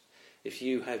unskillfulness. If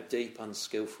you have deep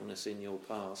unskillfulness in your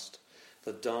past,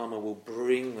 the Dharma will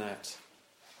bring that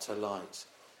to light.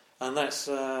 And that's,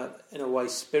 in a way,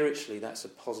 spiritually, that's a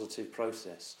positive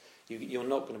process. You're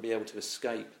not going to be able to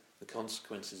escape the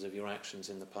consequences of your actions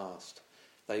in the past.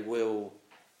 They will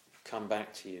come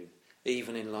back to you,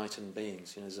 even enlightened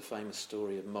beings. There's a famous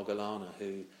story of Moggallana,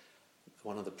 who,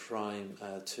 one of the prime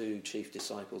two chief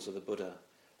disciples of the Buddha,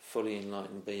 fully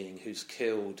enlightened being who's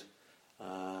killed.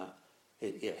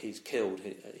 He's killed.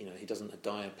 He doesn't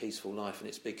die a peaceful life, and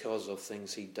it's because of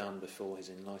things he'd done before his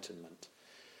enlightenment.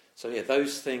 So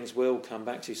those things will come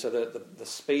back to you. So the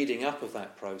speeding up of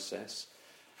that process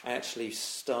actually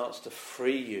starts to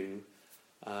free you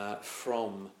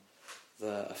from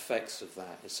the effects of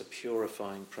that. It's a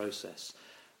purifying process.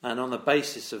 And on the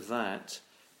basis of that,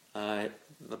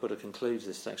 the Buddha concludes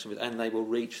this section with, and they will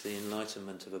reach the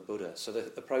enlightenment of a Buddha. So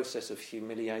the process of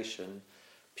humiliation,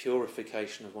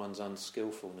 purification of one's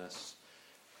unskillfulness,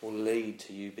 will lead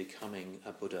to you becoming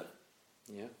a Buddha.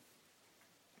 Yeah.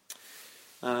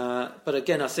 But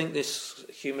again, I think this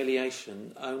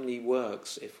humiliation only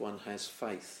works if one has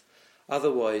faith.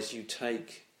 Otherwise, you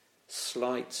take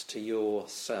slights to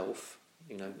yourself,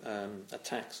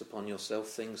 attacks upon yourself,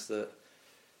 things that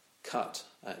cut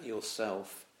at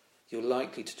yourself. You're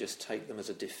likely to just take them as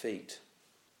a defeat,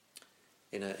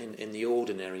 in the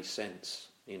ordinary sense,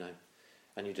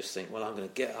 and you just think, well, I'm going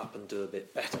to get up and do a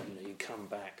bit better. You come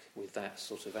back with that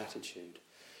sort of attitude.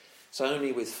 It's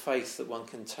only with faith that one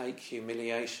can take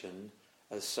humiliation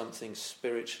as something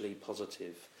spiritually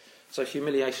positive. So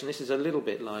humiliation, this is a little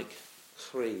bit like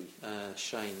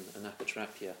shame and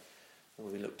apatrapya,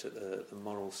 when we looked at the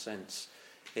moral sense.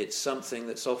 It's something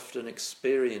that's often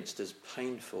experienced as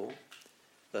painful,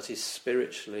 that is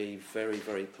spiritually very,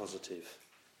 very positive.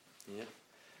 Yeah?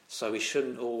 So we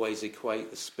shouldn't always equate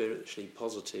the spiritually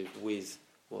positive with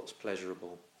what's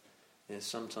pleasurable.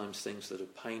 Sometimes things that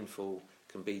are painful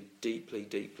can be deeply,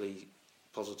 deeply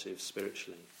positive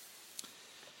spiritually.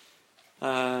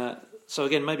 So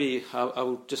again, maybe I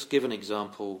will just give an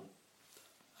example.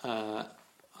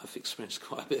 I've experienced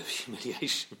quite a bit of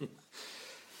humiliation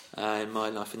in my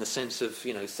life, in the sense of,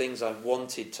 things I've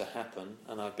wanted to happen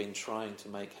and I've been trying to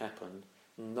make happen,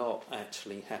 not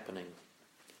actually happening.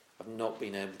 I've not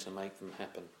been able to make them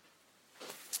happen.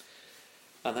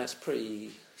 And that's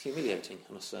pretty humiliating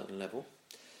on a certain level.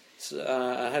 So,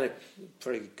 I had a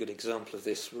very good example of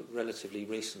this relatively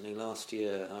recently. Last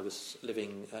year I was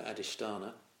living at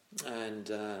Adhisthana, and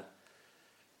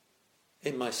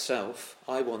in myself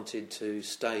I wanted to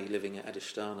stay living at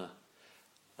Adhisthana.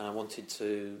 And I wanted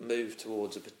to move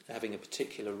towards having a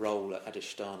particular role at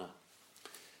Adhisthana.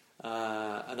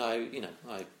 And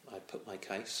I put my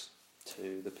case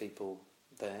to the people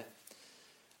there.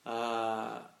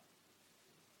 And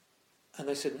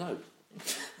they said no.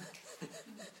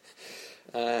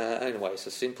 Anyway, it's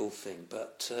a simple thing,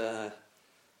 but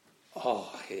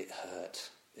it hurt.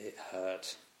 It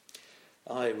hurt.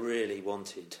 I really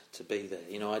wanted to be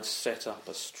there. I'd set up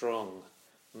a strong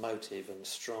motive and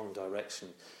strong direction.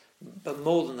 But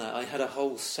more than that, I had a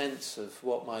whole sense of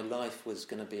what my life was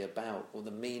going to be about, or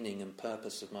the meaning and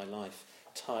purpose of my life,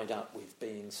 tied up with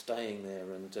staying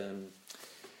there and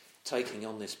taking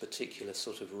on this particular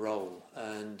sort of role.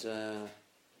 And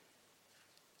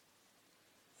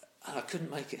I couldn't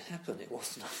make it happen. It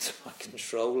wasn't under my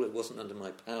control. It wasn't under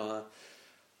my power.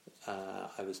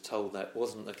 I was told that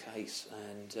wasn't the case,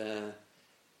 and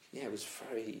it was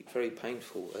very, very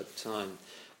painful at the time.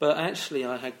 But actually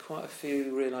I had quite a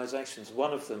few realisations.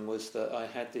 One of them was that I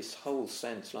had this whole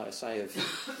sense, like I say, of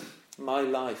my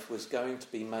life was going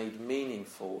to be made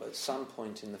meaningful at some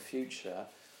point in the future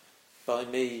by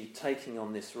me taking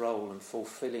on this role and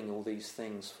fulfilling all these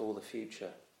things for the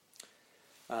future.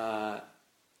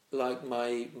 Like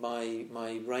my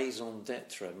raison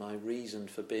d'etre, my reason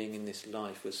for being in this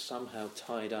life, was somehow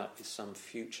tied up with some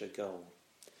future goal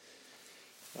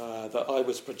that I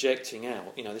was projecting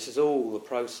out. This is all the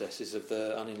processes of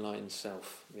the unenlightened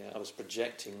self. I was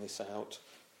projecting this out,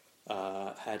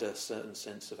 had a certain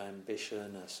sense of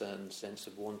ambition, a certain sense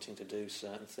of wanting to do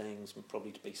certain things, and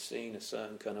probably to be seen a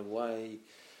certain kind of way,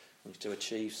 and to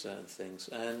achieve certain things.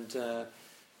 And the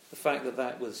fact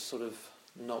that was sort of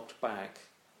knocked back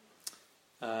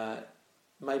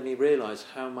made me realise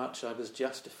how much I was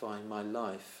justifying my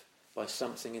life by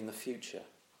something in the future.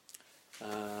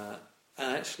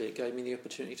 And actually it gave me the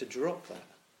opportunity to drop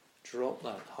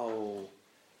that whole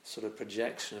sort of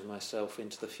projection of myself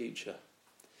into the future,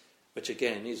 which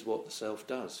again is what the self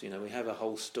does. We have a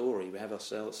whole story. We have a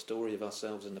story of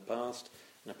ourselves in the past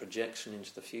and a projection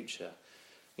into the future.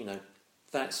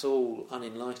 That's all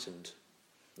unenlightened.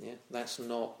 Yeah, that's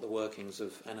not the workings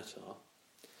of anatta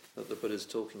that the Buddha's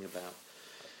talking about.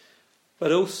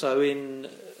 But also in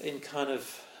kind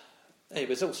of, it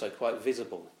was also quite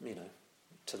visible,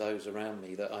 to those around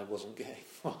me, that I wasn't getting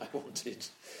what I wanted.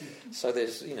 So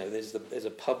there's a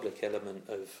public element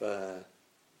of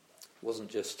wasn't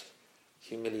just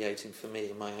humiliating for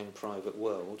me in my own private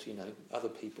world. Other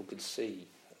people could see,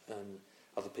 and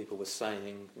other people were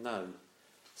saying, no,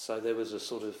 So there was a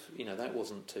sort of, that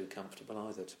wasn't too comfortable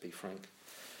either, to be frank.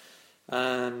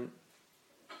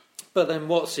 But then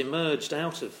what's emerged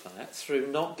out of that, through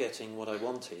not getting what I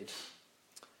wanted,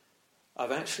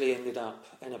 I've actually ended up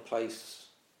in a place,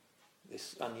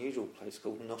 this unusual place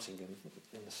called Nottingham,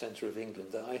 in the centre of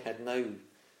England, that I had no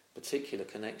particular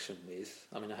connection with.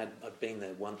 I mean, I'd been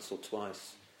there once or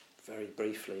twice, very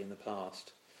briefly in the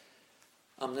past.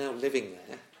 I'm now living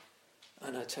there,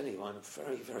 and I tell you, I'm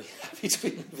very, very happy to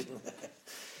be living there.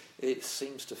 It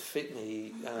seems to fit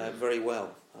me very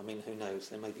well. I mean, who knows?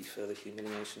 There may be further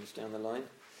humiliations down the line,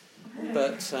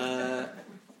 but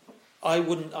I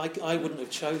wouldn't have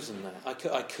chosen that.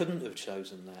 I couldn't have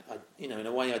chosen that. In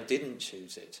a way, I didn't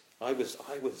choose it. I was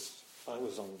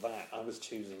on that. I was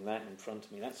choosing that in front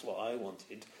of me. That's what I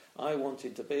wanted. I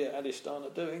wanted to be at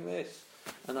Adhisthana doing this,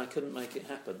 and I couldn't make it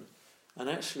happen. And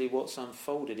actually, what's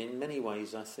unfolded in many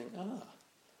ways, I think,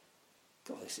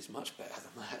 God, this is much better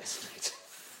than that, isn't it?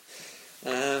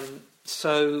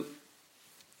 So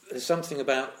there's something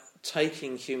about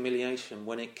taking humiliation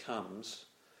when it comes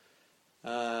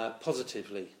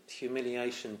positively.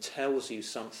 Humiliation tells you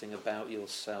something about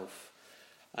yourself,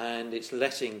 and it's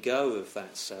letting go of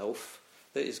that self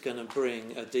that is going to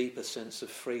bring a deeper sense of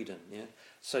freedom. Yeah.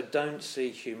 So don't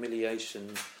see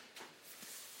humiliation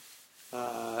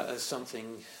as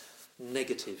something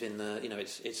negative.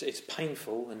 It's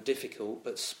painful and difficult,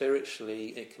 but spiritually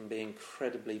it can be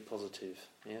incredibly positive.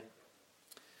 Yeah.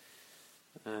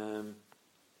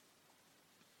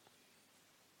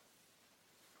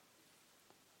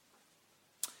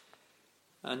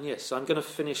 And yes, I'm going to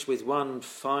finish with one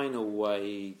final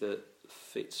way that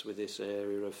fits with this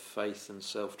area of faith and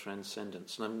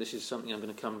self-transcendence. And this is something I'm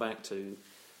going to come back to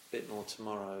a bit more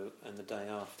tomorrow and the day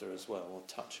after as well, or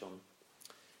touch on.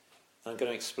 I'm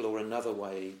going to explore another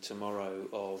way tomorrow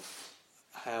of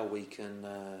how we can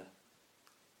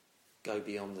go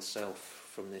beyond the self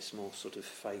from this more sort of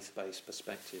faith-based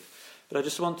perspective. But I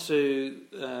just want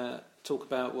to talk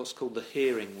about what's called the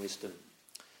hearing wisdom.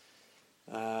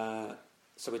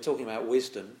 So we're talking about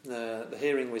wisdom. The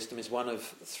hearing wisdom is one of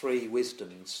three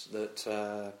wisdoms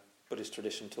that Buddhist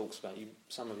tradition talks about.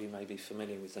 Some of you may be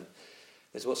familiar with them.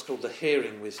 There's what's called the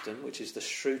hearing wisdom, which is the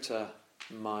Shruta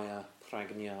Maya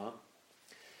Prajna.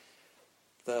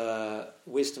 The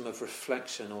wisdom of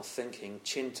reflection or thinking,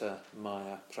 Chinta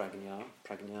Maya Prajna.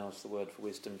 Prajna is the word for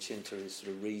wisdom. Chinta is sort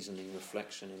of reasoning,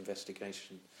 reflection,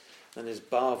 investigation. And there's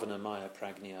Bhavana Maya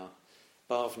Prajna.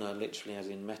 Bhavana literally as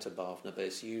in metta bhavana, but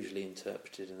it's usually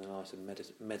interpreted in the light of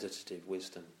meditative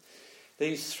wisdom.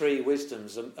 These three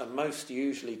wisdoms are most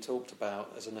usually talked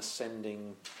about as an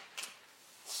ascending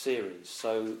series.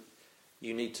 So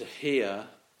you need to hear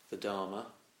the Dharma,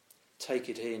 take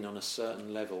it in on a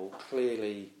certain level,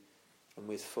 clearly and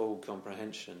with full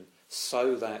comprehension,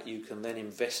 so that you can then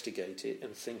investigate it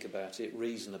and think about it,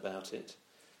 reason about it,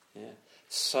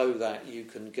 so that you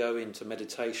can go into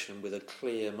meditation with a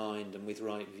clear mind and with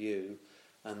right view,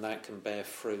 and that can bear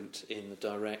fruit in the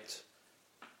direct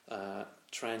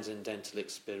transcendental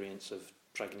experience of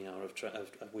prajna,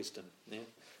 of wisdom. Yeah?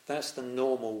 That's the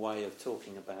normal way of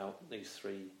talking about these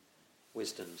three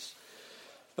wisdoms.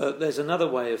 But there's another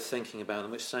way of thinking about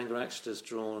them, which Sangharakshita has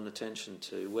drawn attention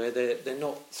to, where they're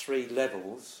not three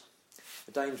levels.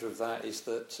 The danger of that is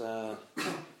that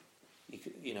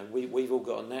we've all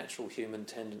got a natural human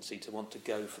tendency to want to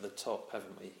go for the top,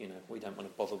 haven't we? We don't want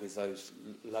to bother with those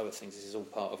lower things. This is all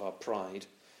part of our pride.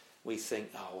 We think,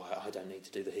 I don't need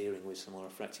to do the hearing wisdom or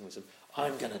reflecting wisdom.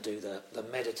 I'm going to do the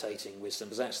meditating wisdom,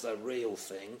 because that's the real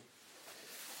thing.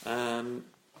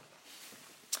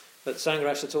 But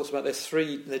Sangharakshita talks about there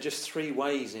are just three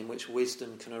ways in which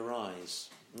wisdom can arise,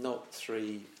 not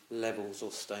three levels or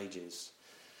stages.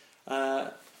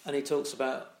 And he talks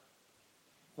about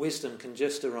wisdom can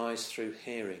just arise through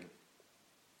hearing.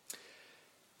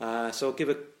 So I'll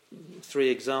give three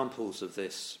examples of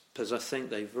this, because I think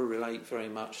they relate very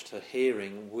much to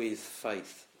hearing with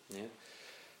faith. Yeah?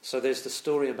 So there's the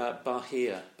story about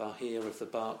Bahir of the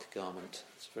bark garment.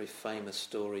 It's a very famous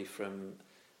story from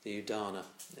the Udana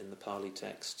in the Pali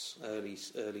texts,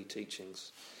 early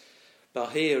teachings.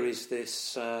 Bahir is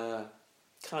this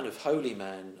kind of holy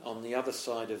man on the other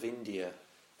side of India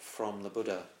from the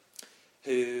Buddha,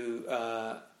 who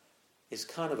is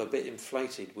kind of a bit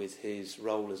inflated with his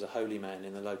role as a holy man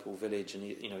in the local village, and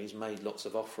he's made lots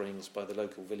of offerings by the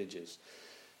local villagers.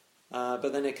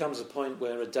 But then there comes a point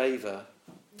where a deva,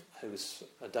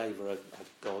 a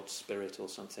god spirit or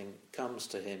something, comes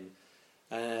to him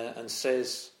and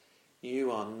says,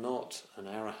 "You are not an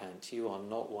arahant, you are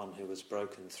not one who has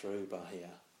broken through Bahir.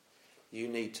 You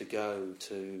need to go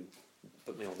to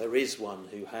but there is one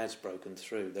who has broken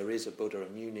through. There is a Buddha,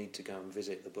 and you need to go and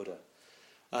visit the Buddha.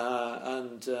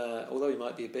 And although he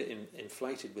might be a bit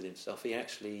inflated with himself, he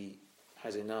actually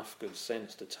has enough good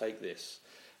sense to take this.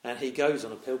 And he goes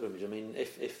on a pilgrimage. I mean,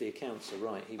 if the accounts are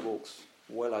right, he walks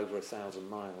well over 1,000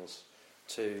 miles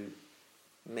to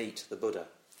meet the Buddha.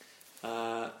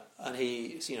 And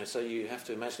he, so you have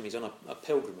to imagine he's on a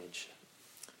pilgrimage.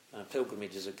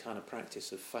 Pilgrimage is a kind of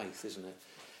practice of faith, isn't it?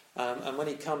 And when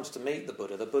he comes to meet the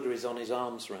Buddha is on his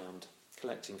arms round,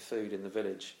 collecting food in the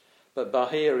village. But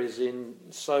Bahir is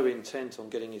so intent on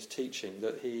getting his teaching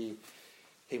that he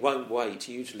won't wait.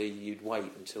 Usually you'd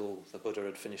wait until the Buddha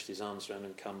had finished his alms round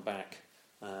and come back,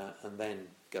 and then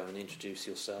go and introduce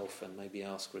yourself and maybe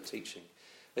ask for a teaching.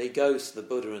 But he goes to the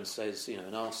Buddha and says,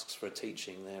 and asks for a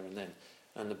teaching there and then.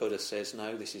 And the Buddha says,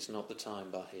 no, this is not the time,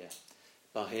 Bahir.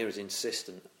 Bahir is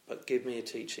insistent, but give me a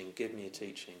teaching, give me a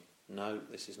teaching. No,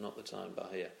 this is not the time,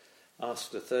 Bahir.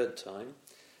 Asked a third time,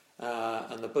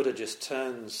 and the Buddha just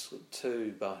turns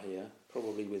to Bahir,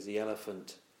 probably with the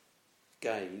elephant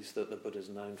gaze that the Buddha's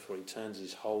known for. He turns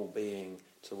his whole being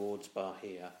towards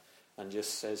Bahir and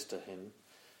just says to him,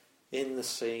 in the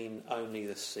seen, only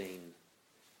the seen.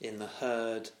 In the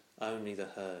heard, only the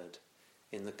heard.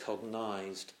 In the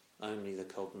cognized, only the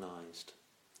cognized.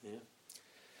 Yeah.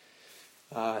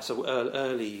 So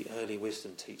early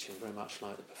wisdom teaching, very much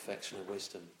like the perfection of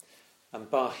wisdom. And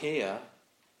Bahir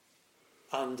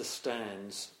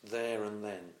understands there and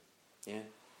then. Yeah.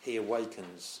 He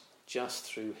awakens just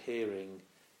through hearing,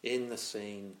 in the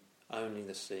seen, only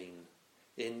the seen.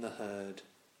 In the heard,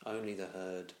 only the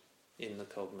heard. In the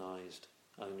cognized,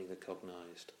 only the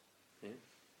cognized. Yeah?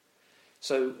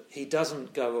 So he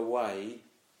doesn't go away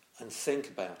and think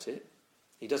about it.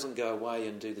 He doesn't go away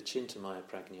and do the Chintamaya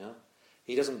Prajna.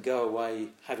 He doesn't go away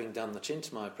having done the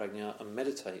Chintamaya Prajna and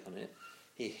meditate on it.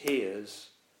 He hears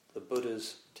the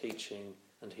Buddha's teaching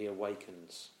and he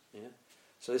awakens. Yeah?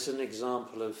 So this is an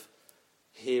example of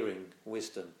hearing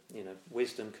wisdom.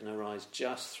 Wisdom can arise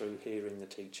just through hearing the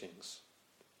teachings.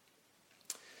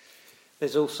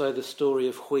 There's also the story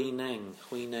of Hui Neng.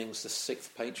 Hui Neng's the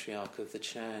 6th patriarch of the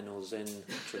Chan or Zen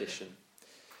tradition.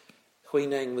 Hui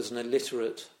Neng was an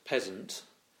illiterate peasant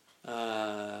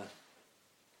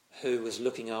who was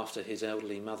looking after his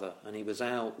elderly mother, and he was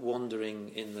out wandering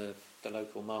in the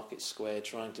local market square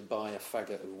trying to buy a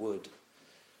faggot of wood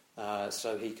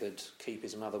so he could keep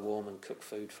his mother warm and cook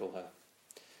food for her.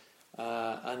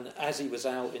 And as he was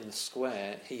out in the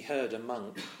square, he heard a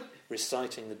monk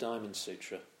reciting the Diamond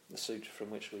Sutra, the sutra from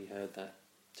which we heard that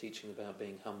teaching about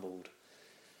being humbled.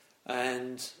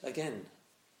 And again,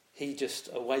 he just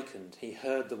awakened. He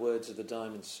heard the words of the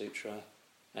Diamond Sutra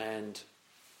and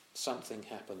something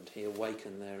happened. He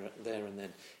awakened there and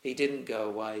then. He didn't go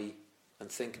away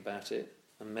and think about it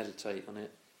and meditate on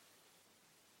it.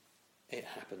 It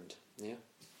happened. Yeah.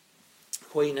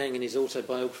 Hui Neng in his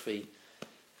autobiography,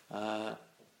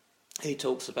 he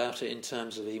talks about it in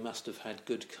terms of he must have had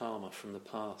good karma from the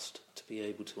past to be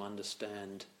able to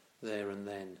understand there and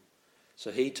then. So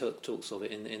he talks of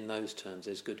it in those terms,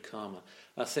 there's good karma.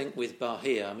 I think with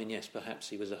Bahir, yes, perhaps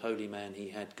he was a holy man, he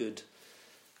had good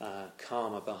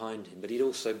karma behind him, but he'd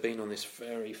also been on this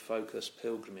very focused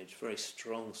pilgrimage, very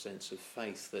strong sense of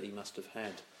faith that he must have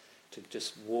had to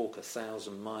just walk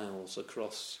 1,000 miles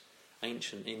across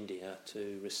ancient India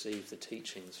to receive the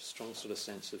teachings, a strong sort of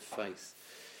sense of faith.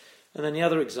 And then the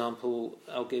other example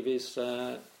I'll give is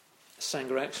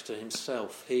Sangharakshita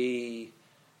himself. He,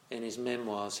 in his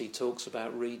memoirs, he talks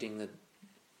about reading the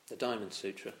Diamond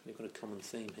Sutra. We've got a common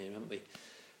theme here, haven't we?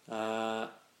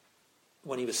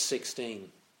 When he was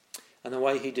 16. And the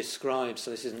way he describes,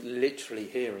 so this isn't literally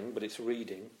hearing, but it's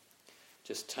reading,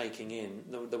 just taking in.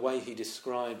 The way he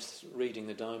describes reading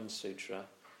the Diamond Sutra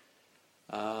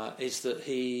is that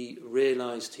he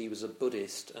realised he was a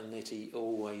Buddhist and that he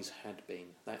always had been.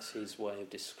 That's his way of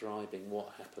describing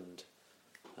what happened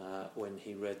when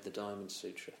he read the Diamond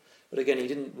Sutra. But again, he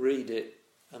didn't read it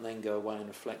and then go away and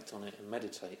reflect on it and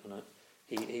meditate on it.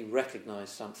 He recognised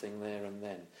something there and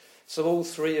then. So all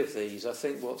three of these, I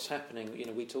think what's happening,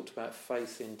 we talked about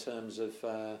faith in terms of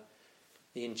the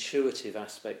intuitive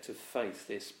aspect of faith,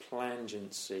 this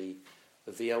plangency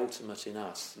of the ultimate in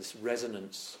us, this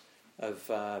resonance of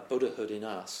Buddhahood in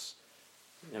us,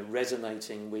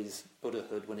 resonating with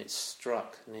Buddhahood when it's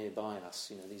struck nearby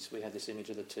us. We had this image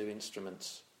of the two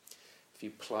instruments. If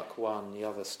you pluck one, the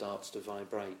other starts to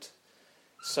vibrate.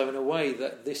 So in a way,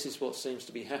 that this is what seems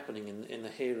to be happening in the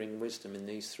hearing wisdom in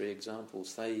these three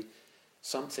examples.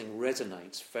 Something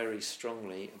resonates very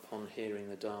strongly upon hearing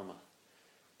the Dharma,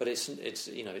 but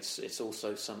it's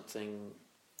also something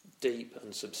deep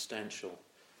and substantial.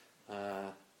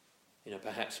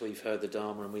 Perhaps we've heard the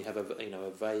Dharma and we have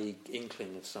a vague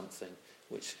inkling of something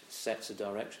which sets a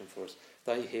direction for us.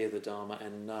 They hear the Dharma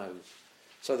and know.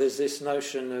 So there's this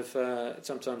notion of,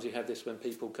 sometimes you have this when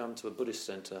people come to a Buddhist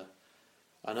centre,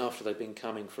 and after they've been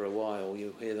coming for a while,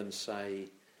 you hear them say,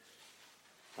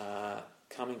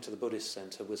 coming to the Buddhist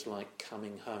centre was like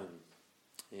coming home.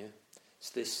 Yeah, it's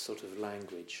this sort of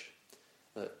language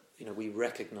that we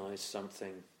recognise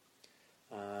something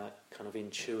kind of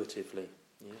intuitively.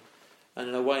 Yeah, and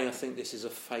in a way, I think this is a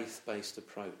faith-based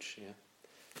approach. Yeah,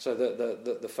 so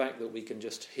the fact that we can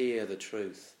just hear the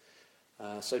truth.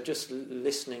 So just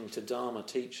listening to Dharma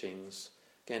teachings,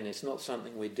 again, it's not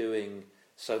something we're doing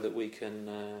so that we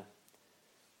can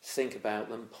think about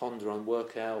them, ponder on,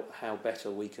 work out how better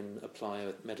we can apply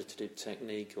a meditative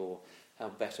technique or how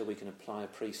better we can apply a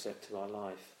precept to our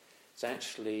life. It's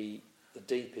actually the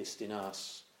deepest in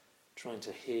us trying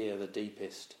to hear the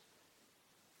deepest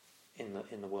in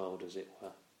the world, as it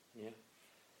were. Yeah,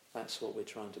 that's what we're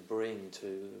trying to bring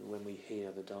to when we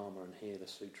hear the Dharma and hear the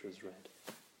sutras read.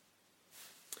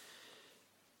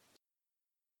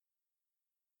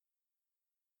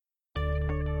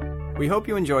 We hope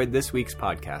you enjoyed this week's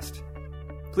podcast.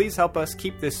 Please help us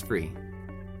keep this free.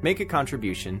 Make a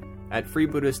contribution at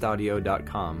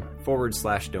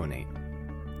freebuddhistaudio.com/donate.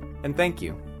 And thank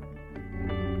you.